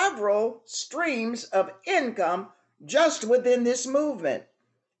several streams of income just within this movement.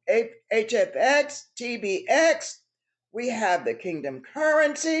 HFX, TBX, we have the Kingdom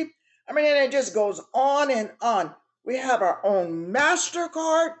Currency. I mean, and it just goes on and on. We have our own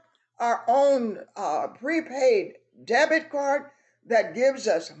MasterCard, our own prepaid debit card that gives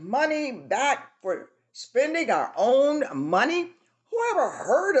us money back for spending our own money. Who ever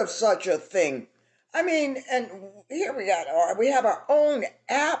heard of such a thing? I mean, and here we have our own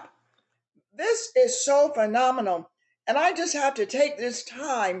app. This is so phenomenal. And I just have to take this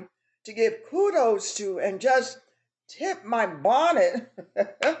time to give kudos to and just tip my bonnet,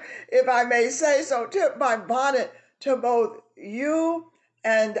 if I may say so, tip my bonnet to both you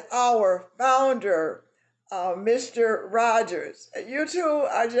and our founder, Mr. Rogers. You two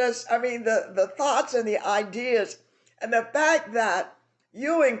are just, I mean, the thoughts and the ideas, and the fact that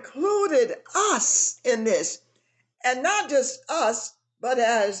you included us in this, and not just us, but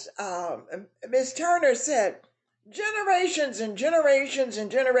as Ms. Turner said, generations and generations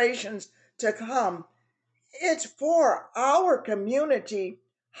and generations to come. It's for our community.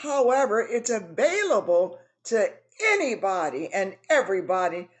 However, it's available to anybody and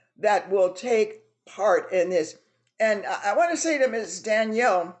everybody that will take part in this. And I want to say to Ms.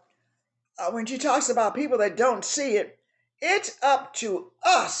 Danielle, when she talks about people that don't see it, it's up to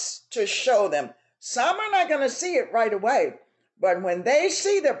us to show them. Some are not going to see it right away, but when they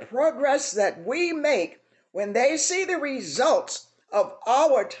see the progress that we make, when they see the results of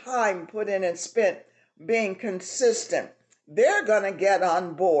our time put in and spent being consistent, they're going to get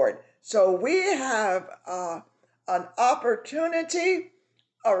on board. So we have an opportunity,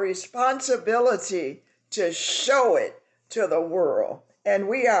 a responsibility to show it to the world. And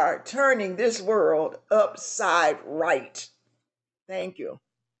we are turning this world upside right. Thank you.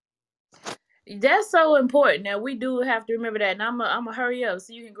 That's so important. Now we do have to remember that. And I'm gonna hurry up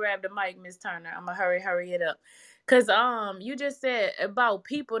so you can grab the mic, Miss Turner. I'm gonna hurry it up. Cause you just said about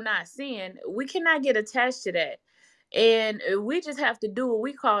people not seeing. We cannot get attached to that. And we just have to do what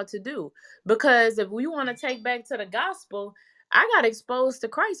we call to do. Because if we want to take back to the gospel, I got exposed to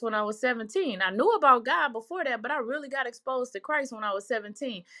Christ when I was 17. I knew about God before that, but I really got exposed to Christ when I was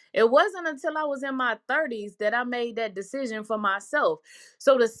 17. It wasn't until I was in my 30s that I made that decision for myself.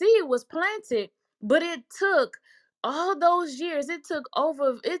 So the seed was planted, but it took all those years. It took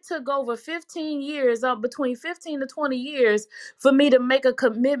over 15 years, between 15 to 20 years for me to make a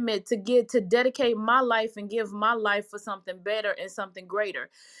commitment to dedicate my life and give my life for something better and something greater.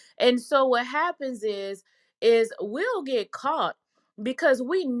 And so what happens is we'll get caught because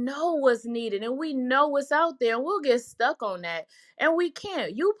we know what's needed and we know what's out there, and we'll get stuck on that, and we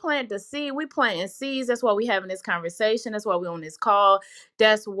can't. You plant the seed, we planting seeds. That's why we having this conversation. That's why we on this call.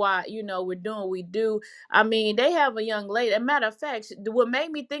 That's why we're doing what we do. I mean, they have a young lady. A matter of fact, what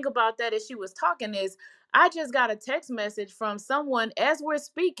made me think about that as she was talking is I just got a text message from someone as we're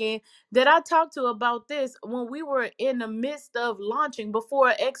speaking that I talked to about this when we were in the midst of launching, before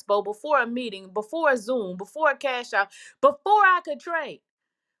an expo, before a meeting, before a Zoom, before a cash out, before I could trade,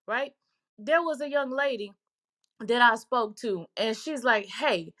 right? There was a young lady that I spoke to, and she's like,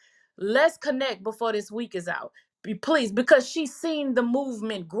 "Hey, let's connect before this week is out. Please," because she's seen the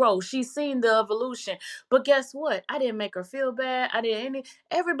movement grow. She's seen the evolution. But guess what? I didn't make her feel bad. I didn't any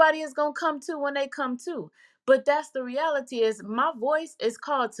Everybody is gonna come to when they come to. But that's the reality, is my voice is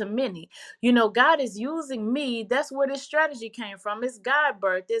called to many. God is using me. That's where this strategy came from. It's God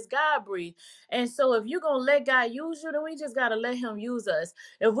birth, it's God breathed. And so if you're gonna let God use you, then we just gotta let him use us.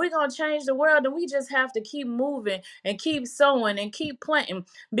 If we're gonna change the world, then we just have to keep moving and keep sowing and keep planting.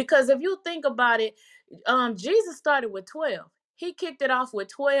 Because if you think about it, Jesus started with 12. He kicked it off with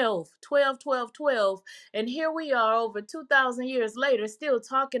 12, 12, 12, 12. And here we are over 2,000 years later, still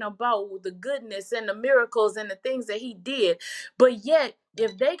talking about the goodness and the miracles and the things that he did. But yet,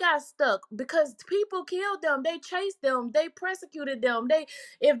 if they got stuck because people killed them, they chased them, they persecuted them,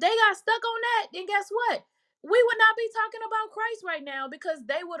 if they got stuck on that, then guess what? We would not be talking about Christ right now, because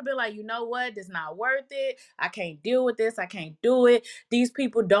they would have been like, you know what? It's not worth it. I can't deal with this. I can't do it. These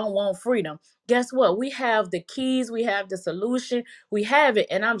people don't want freedom. Guess what? We have the keys. We have the solution. We have it.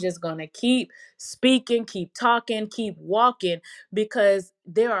 And I'm just going to keep speaking, keep talking, keep walking, because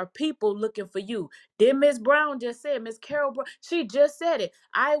there are people looking for you. Did Miss Brown just say, Miss Carol Brown, she just said it.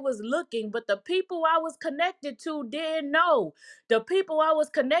 I was looking, but the people I was connected to didn't know. The people I was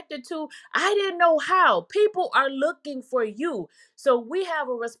connected to, I didn't know how. People are looking for you. So we have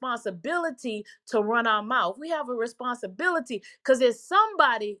a responsibility to run our mouth. We have a responsibility because there's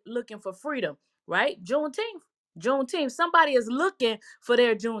somebody looking for freedom, right? Juneteenth. Juneteenth. Somebody is looking for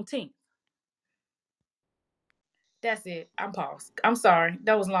their Juneteenth. That's it. I'm paused. I'm sorry.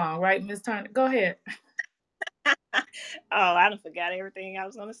 That was long, right, Miss Turner? Go ahead. Oh, I done forgot everything I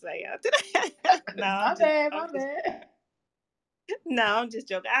was gonna say. No, My bad. My bad. no, I'm just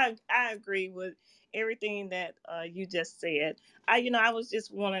joking. I agree with everything that you just said. I was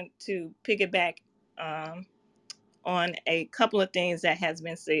just wanting to piggyback um, on a couple of things that has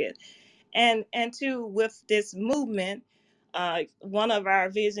been said, and two, with this movement, one of our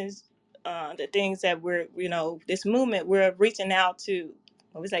visions, the things that this movement, we're reaching out to,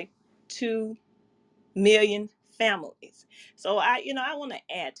 what we say, 2 million families. So I want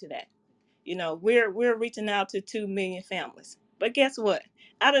to add to that. We're reaching out to 2 million families. But guess what?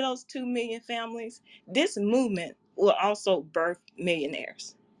 Out of those 2 million families, this movement will also birth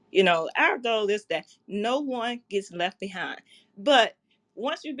millionaires. Our goal is that no one gets left behind. But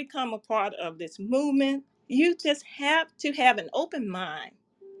once you become a part of this movement, you just have to have an open mind,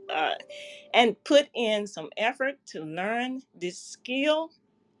 uh, and put in some effort to learn this skill,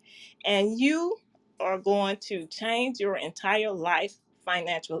 and you are going to change your entire life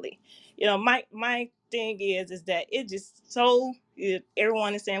financially. My thing is that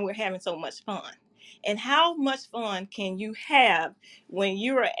everyone is saying we're having so much fun. And how much fun can you have when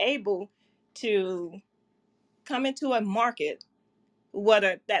you are able to come into a market,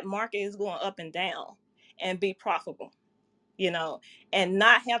 whether that market is going up and down, and be profitable, you know, and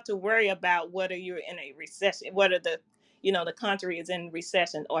not have to worry about whether you're in a recession, whether the country is in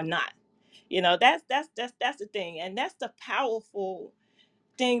recession or not. That's the thing, and that's the powerful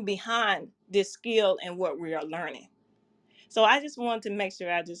thing behind this skill and what we are learning. So I just wanted to make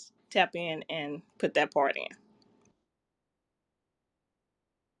sure I just tap in and put that part in.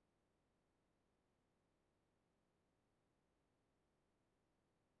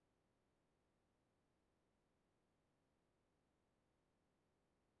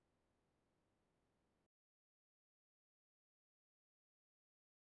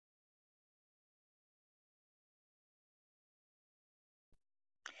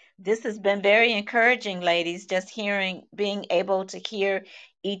 This has been very encouraging, ladies, just being able to hear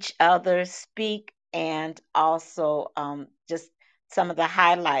each other speak and also just some of the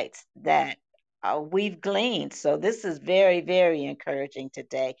highlights that we've gleaned. So this is very, very encouraging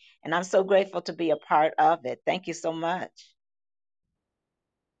today. And I'm so grateful to be a part of it. Thank you so much.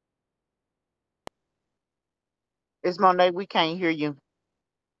 It's Monet. We can't hear you.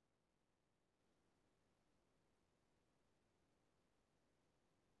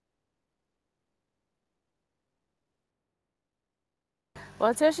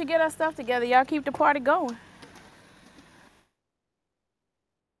 Well, until she get her stuff together, y'all keep the party going.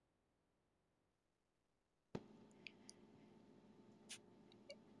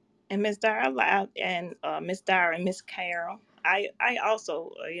 And Miss Darla and Miss Dara and Miss Carol. I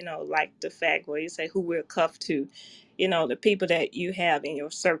also like the fact where you say who we're cuffed to, the people that you have in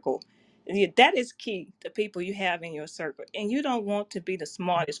your circle. Yeah, that is key. The people you have in your circle, and you don't want to be the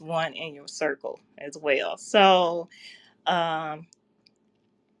smartest one in your circle as well. So um,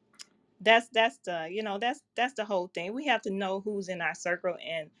 that's the that's the whole thing. We have to know who's in our circle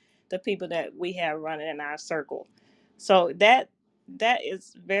and the people that we have running in our circle. So that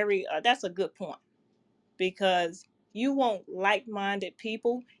is very that's a good point because you want like-minded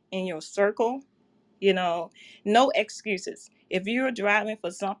people in your circle. you know no excuses. If you're driving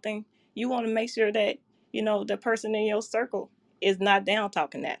for something, you want to make sure that the person in your circle is not down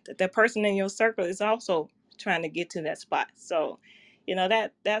talking that the person in your circle is also trying to get to that spot. So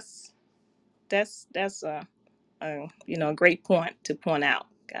that's a great point to point out,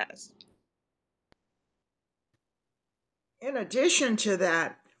 guys. In addition to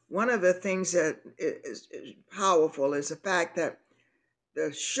that, one of the things that is powerful is the fact that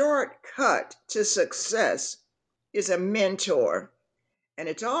the shortcut to success is a mentor. And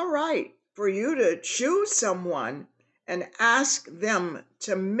it's all right for you to choose someone and ask them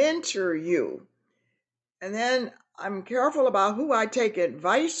to mentor you. And then I'm careful about who I take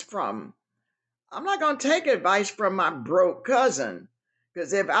advice from. I'm not going to take advice from my broke cousin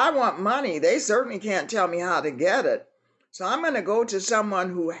because if I want money, they certainly can't tell me how to get it. So I'm going to go to someone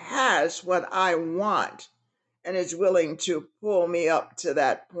who has what I want and is willing to pull me up to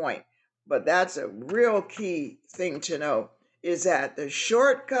that point. But that's a real key thing to know is that the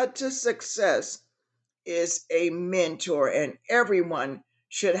shortcut to success is a mentor, and everyone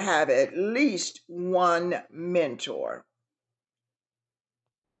should have at least one mentor.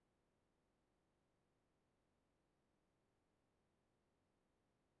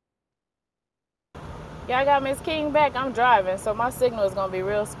 Y'all got Miss King back. I'm driving, so my signal is gonna be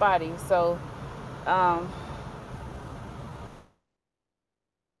real spotty. So, um,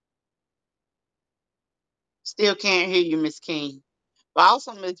 Still can't hear you, Miss King. But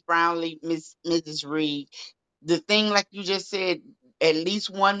also, Miss Brownlee, Mrs. Reed, the thing like you just said, at least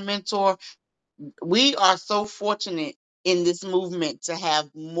one mentor. We are so fortunate in this movement to have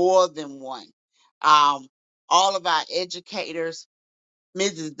more than one. Um, all of our educators,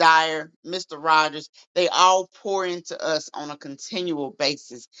 Mrs. Dyer, Mr. Rogers, they all pour into us on a continual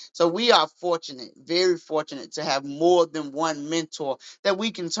basis. So we are fortunate, very fortunate to have more than one mentor that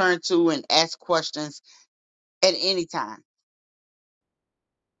we can turn to and ask questions at any time.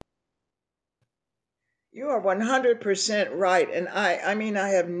 You are 100% right. And I mean, I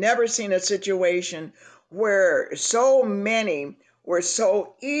have never seen a situation where so many were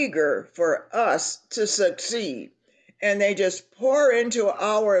so eager for us to succeed. And they just pour into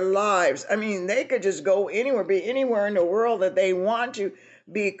our lives. I mean, they could just go anywhere, be anywhere in the world that they want to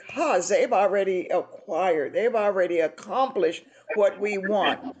because they've already acquired, they've already accomplished what we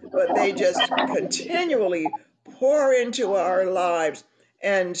want. But they just continually pour into our lives,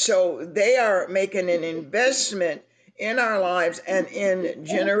 and so they are making an investment in our lives and in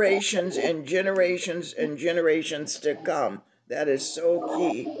generations and generations and generations to come. That is so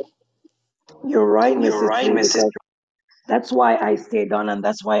key. You're right, Mrs. Tree, because that's why I stayed on and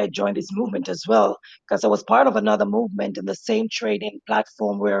that's why I joined this movement as well. Because I was part of another movement in the same trading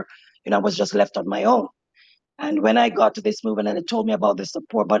platform where, I was just left on my own. And when I got to this movement and they told me about the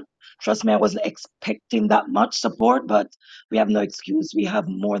support, but trust me, I wasn't expecting that much support, but we have no excuse. We have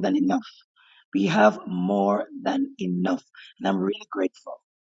more than enough. We have more than enough. And I'm really grateful.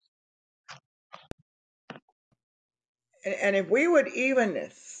 And if we would even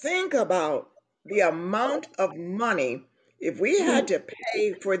think about the amount of money, if we had to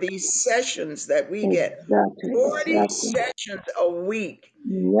pay for these sessions that we get, Exactly, 40 exactly. sessions a week,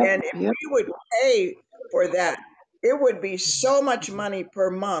 Yep, and if yep. we would pay for that, it would be so much money per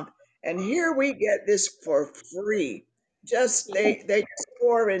month. And here we get this for free. Just they just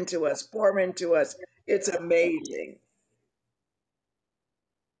pour into us, pour into us. It's amazing.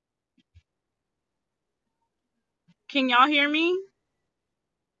 Can y'all hear me?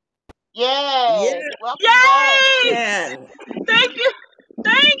 Yes, Yes, welcome back. Yay! again. Thank you.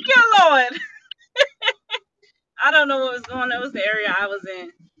 Thank you, Lord. I don't know what was going on. That was the area I was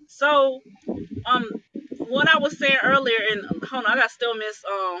in. So, um, what I was saying earlier, and hold on, I got still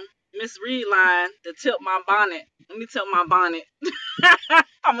Miss Reed line to tilt my bonnet. Let me tilt my bonnet.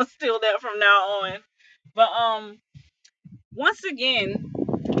 I'm gonna steal that from now on. But once again,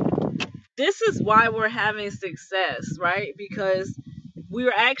 this is why we're having success, right? Because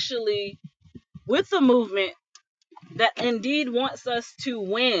we're actually with the movement that indeed wants us to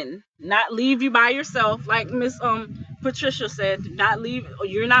win, not leave you by yourself, like Miss Patricia said, not leave,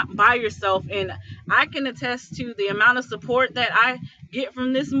 you're not by yourself. And I can attest to the amount of support that I get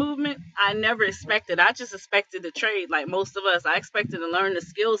from this movement. I never expected. I just expected to trade like most of us. I expected to learn the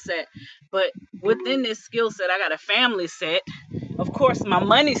skill set, but within this skill set, I got a family set. Of course, my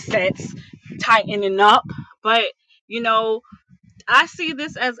money set's tightening up, but you know, I see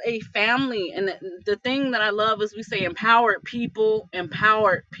this as a family, and the thing that I love is we say empowered people,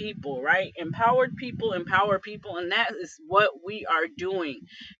 right? Empower people, and that is what we are doing.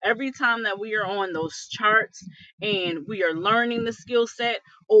 Every time that we are on those charts and we are learning the skill set,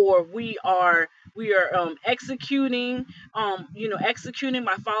 or we are executing, executing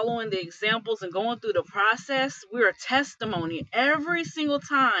by following the examples and going through the process, we're a testimony every single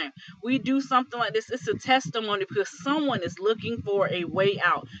time we do something like this. It's a testimony because someone is looking for a way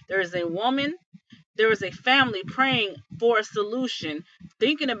out. There is a woman, there is a family praying for a solution,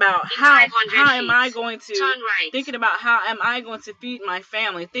 thinking about how am I going to turn right, thinking about how am I going to feed my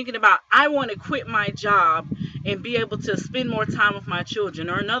family, thinking about I want to quit my job and be able to spend more time with my children.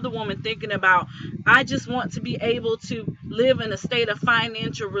 Or another woman thinking about I just want to be able to live in a state of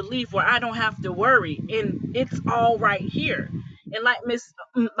financial relief where I don't have to worry, and it's all right here. And like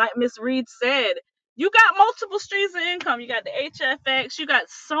Miss Reed said, you got multiple streams of income. You got the HFX, you got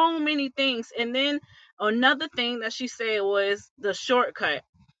so many things. And then another thing that she said was the shortcut.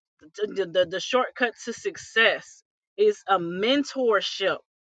 The shortcut to success is a mentorship.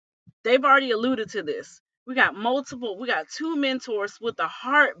 They've already alluded to this. We got two mentors with a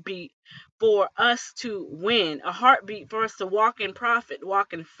heartbeat for us to win, a heartbeat for us to walk in profit,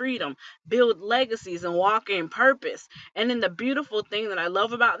 walk in freedom, build legacies, and walk in purpose. And then the beautiful thing that I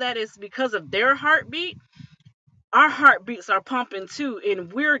love about that is because of their heartbeat, our heartbeats are pumping too,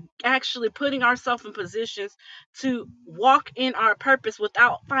 and we're actually putting ourselves in positions to walk in our purpose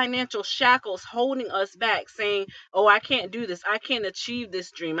without financial shackles holding us back, saying, oh, I can't do this, I can't achieve this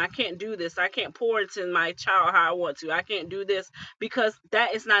dream, I can't do this, I can't pour into my child how I want to, I can't do this, because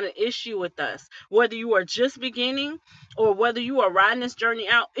that is not an issue with us. Whether you are just beginning or whether you are riding this journey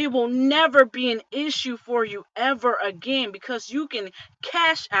out, it will never be an issue for you ever again, because you can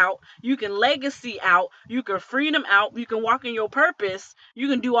cash out, you can legacy out, you can freedom out, you can walk in your purpose, you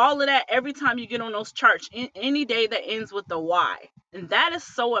can do all of that every time you get on those charts, any day that ends with the Y. And that is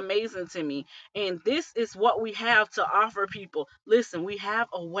so amazing to me. And this is what we have to offer people. Listen, we have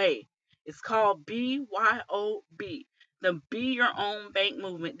a way. It's called BYOB, the Be Your Own Bank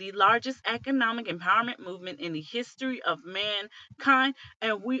movement, the largest economic empowerment movement in the history of mankind.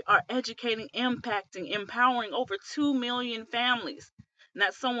 And we are educating, impacting, empowering over 2 million families.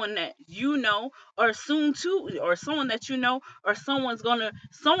 Not someone that you know, or soon to, or someone that you know, or someone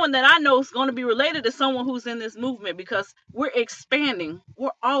that I know is gonna be related to someone who's in this movement, because we're expanding.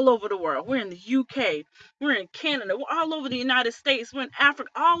 We're all over the world. We're in the UK, we're in Canada, we're all over the United States, we're in Africa,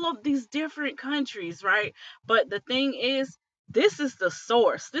 all of these different countries, right? But the thing is, this is the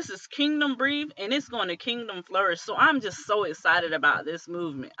source. This is Kingdom Breathe, and it's going to Kingdom Flourish. So I'm just so excited about this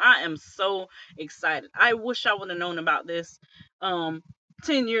movement. I am so excited. I wish I would have known about this um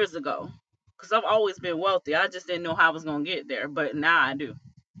 10 years ago, because I've always been wealthy. I just didn't know how I was going to get there, but now I do.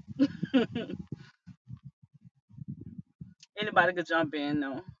 Anybody could jump in,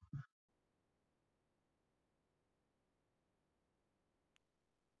 though.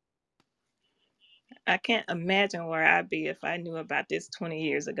 I can't imagine where I'd be if I knew about this 20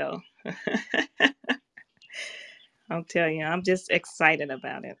 years ago. I'll tell you, I'm just excited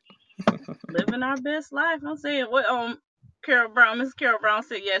about it. Living our best life. I'm saying what Miss Carol Brown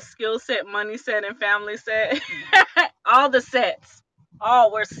said, yes, skill set, money set, and family set. All the sets.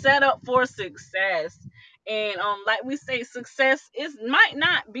 All we're set up for success. And like we say, success is might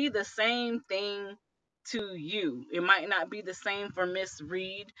not be the same thing to you. It might not be the same for Miss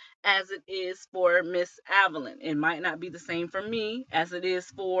Reed as it is for Miss Evelyn. It might not be the same for me as it is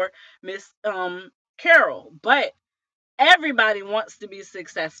for Miss Carol. But everybody wants to be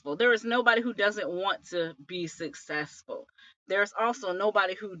successful. There is nobody who doesn't want to be successful. There's also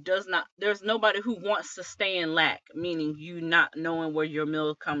nobody who does not, there's nobody who wants to stay in lack, meaning you not knowing where your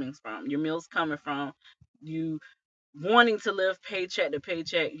meal coming from. Your meal's coming from you wanting to live paycheck to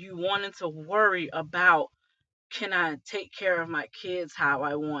paycheck, you wanting to worry about, can I take care of my kids how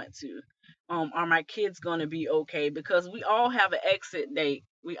I want to? Are my kids going to be okay? Because we all have an exit date.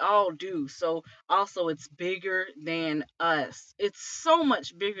 We all do. So also it's bigger than us. It's so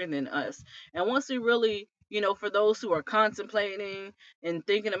much bigger than us. And once we really, for those who are contemplating and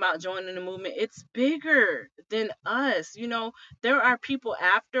thinking about joining the movement, it's bigger than us. There are people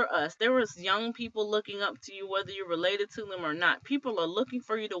after us. There was young people looking up to you, whether you're related to them or not. People are looking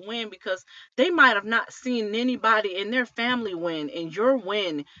for you to win because they might have not seen anybody in their family win, and your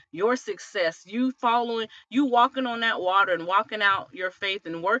win, your success, you following, you walking on that water and walking out your faith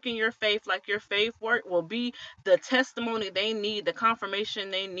and working your faith like your faith work will be the testimony they need, the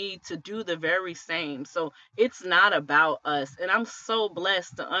confirmation they need to do the very same. So it's not about us. And I'm so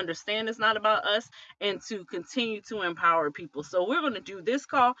blessed to understand it's not about us and to continue to empower people. So we're going to do this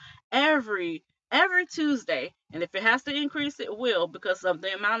call every Tuesday. And if it has to increase, it will, because of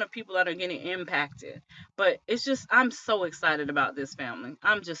the amount of people that are getting impacted. But it's just, I'm so excited about this, family.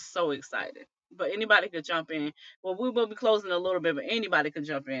 I'm just so excited. But anybody could jump in. Well, we will be closing a little bit, but anybody could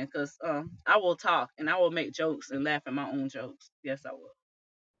jump in because I will talk and I will make jokes and laugh at my own jokes. Yes, I will.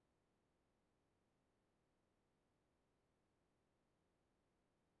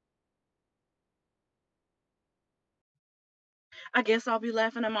 I guess I'll be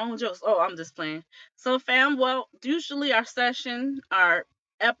laughing at my own jokes. Oh, I'm just playing. So, fam, well, usually our session, our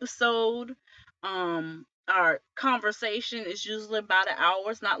episode, our conversation is usually about an hour.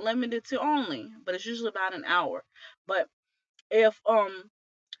 It's not limited to only, but it's usually about an hour. But if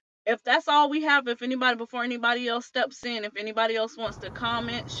if that's all we have, if anybody before anybody else steps in, if anybody else wants to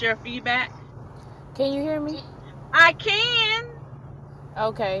comment, share feedback, Can you hear me? I can.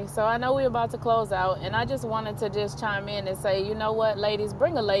 Okay, so I know we're about to close out, and I just wanted to just chime in and say, you know what, ladies,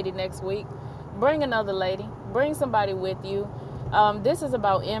 bring a lady next week, bring another lady, bring somebody with you. This is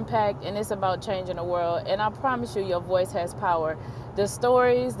about impact, and it's about changing the world, and I promise you, your voice has power. The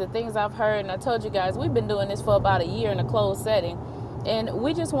stories, the things I've heard, and I told you guys, we've been doing this for about a year in a closed setting, and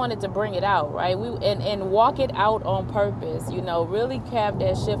we just wanted to bring it out, right? And walk it out on purpose, really have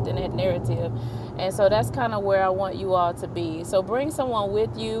that shift in that narrative. And so that's kind of where I want you all to be. So bring someone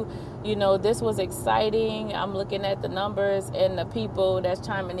with you. This was exciting. I'm looking at the numbers and the people that's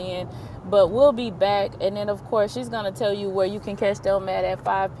chiming in. But we'll be back. And then, of course, she's going to tell you where you can catch Delmat at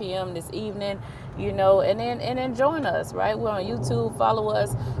 5 p.m. this evening, and then join us, right? We're on YouTube. Follow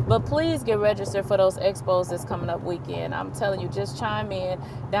us. But please get registered for those expos that's coming up weekend. I'm telling you, just chime in.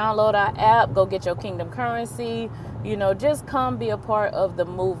 Download our app. Go get your Kingdom Currency. Just come be a part of the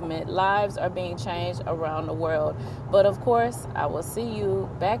movement. Lives are being changed around the world. But of course, I will see you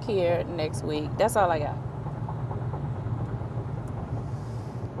back here next week. That's all I got.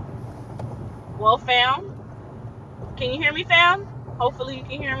 Well, fam, can you hear me, fam? Hopefully you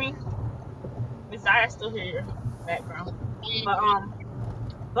can hear me. Miss I still hear your background.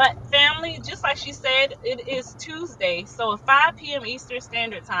 But family, just like she said, it is Tuesday. So at 5 p.m. Eastern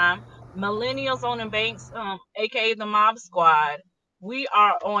Standard Time, Millennials on the Banks, aka the Mob Squad, we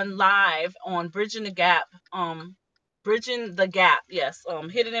are on live on Bridging the Gap. Yes,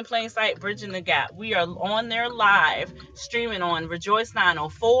 hidden in plain sight, Bridging the Gap. We are on there live, streaming on Rejoice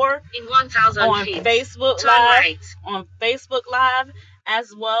 904 in 1,000 on feet. Facebook Turn Live, right. On Facebook Live,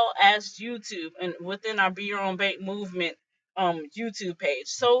 as well as YouTube, and within our Be Your Own Bank movement YouTube page.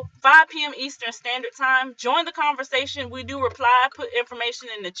 So 5 p.m. Eastern Standard Time. Join the conversation. We do reply, put information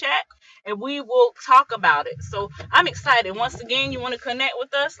in the chat, and we will talk about it. So I'm excited. Once again, you want to connect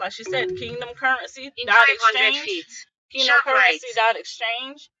with us, like she said, Kingdom Currency Exchange. Kingdom Currency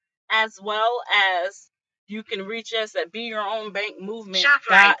Exchange, as well as you can reach us at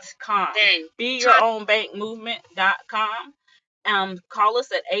BeYourOwnBankMovement.com. BeYourOwnBankMovement.com. Call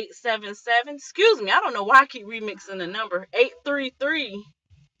us at 877. Excuse me, I don't know why I keep remixing the number. 833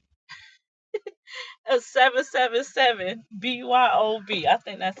 777 BYOB. I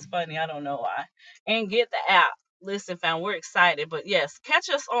think that's funny. I don't know why. And get the app. Listen, fam, we're excited. But yes, catch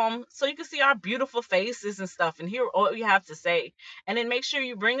us on so you can see our beautiful faces and stuff and hear what we have to say. And then make sure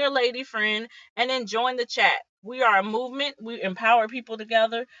you bring a lady friend and then join the chat. We are a movement. We empower people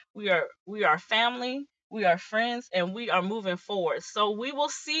together. We are family. We are friends, and we are moving forward. So we will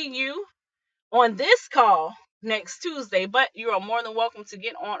see you on this call next Tuesday. But you are more than welcome to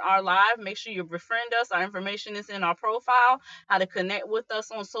get on our live. Make sure you befriend us. Our information is in our profile, how to connect with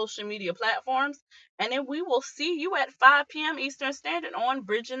us on social media platforms. And then we will see you at 5 p.m. Eastern Standard on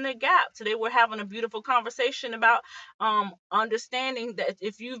Bridging the Gap. Today we're having a beautiful conversation about understanding that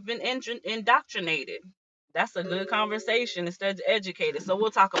if you've been indoctrinated. That's a good conversation instead of educated. So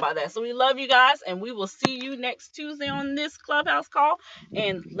we'll talk about that. So we love you guys, and we will see you next Tuesday on this Clubhouse call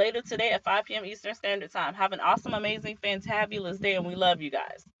and later today at 5 p.m. Eastern Standard Time. Have an awesome, amazing, fantabulous day, and we love you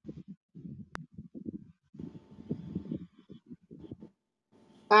guys.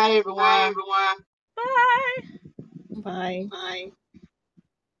 Bye, Bye, everyone. everyone. Bye. Bye. Bye.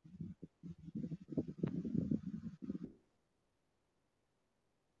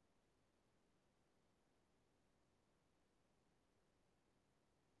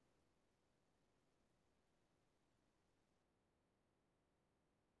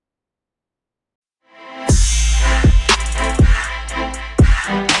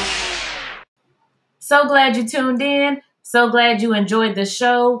 So glad you tuned in. So glad you enjoyed the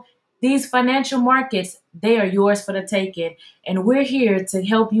show. These financial markets, they are yours for the taking. And we're here to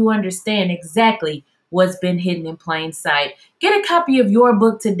help you understand exactly what's been hidden in plain sight. Get a copy of your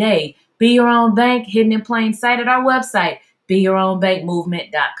book today. Be Your Own Bank, hidden in plain sight at our website,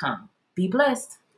 BeYourOwnBankMovement.com. Be blessed.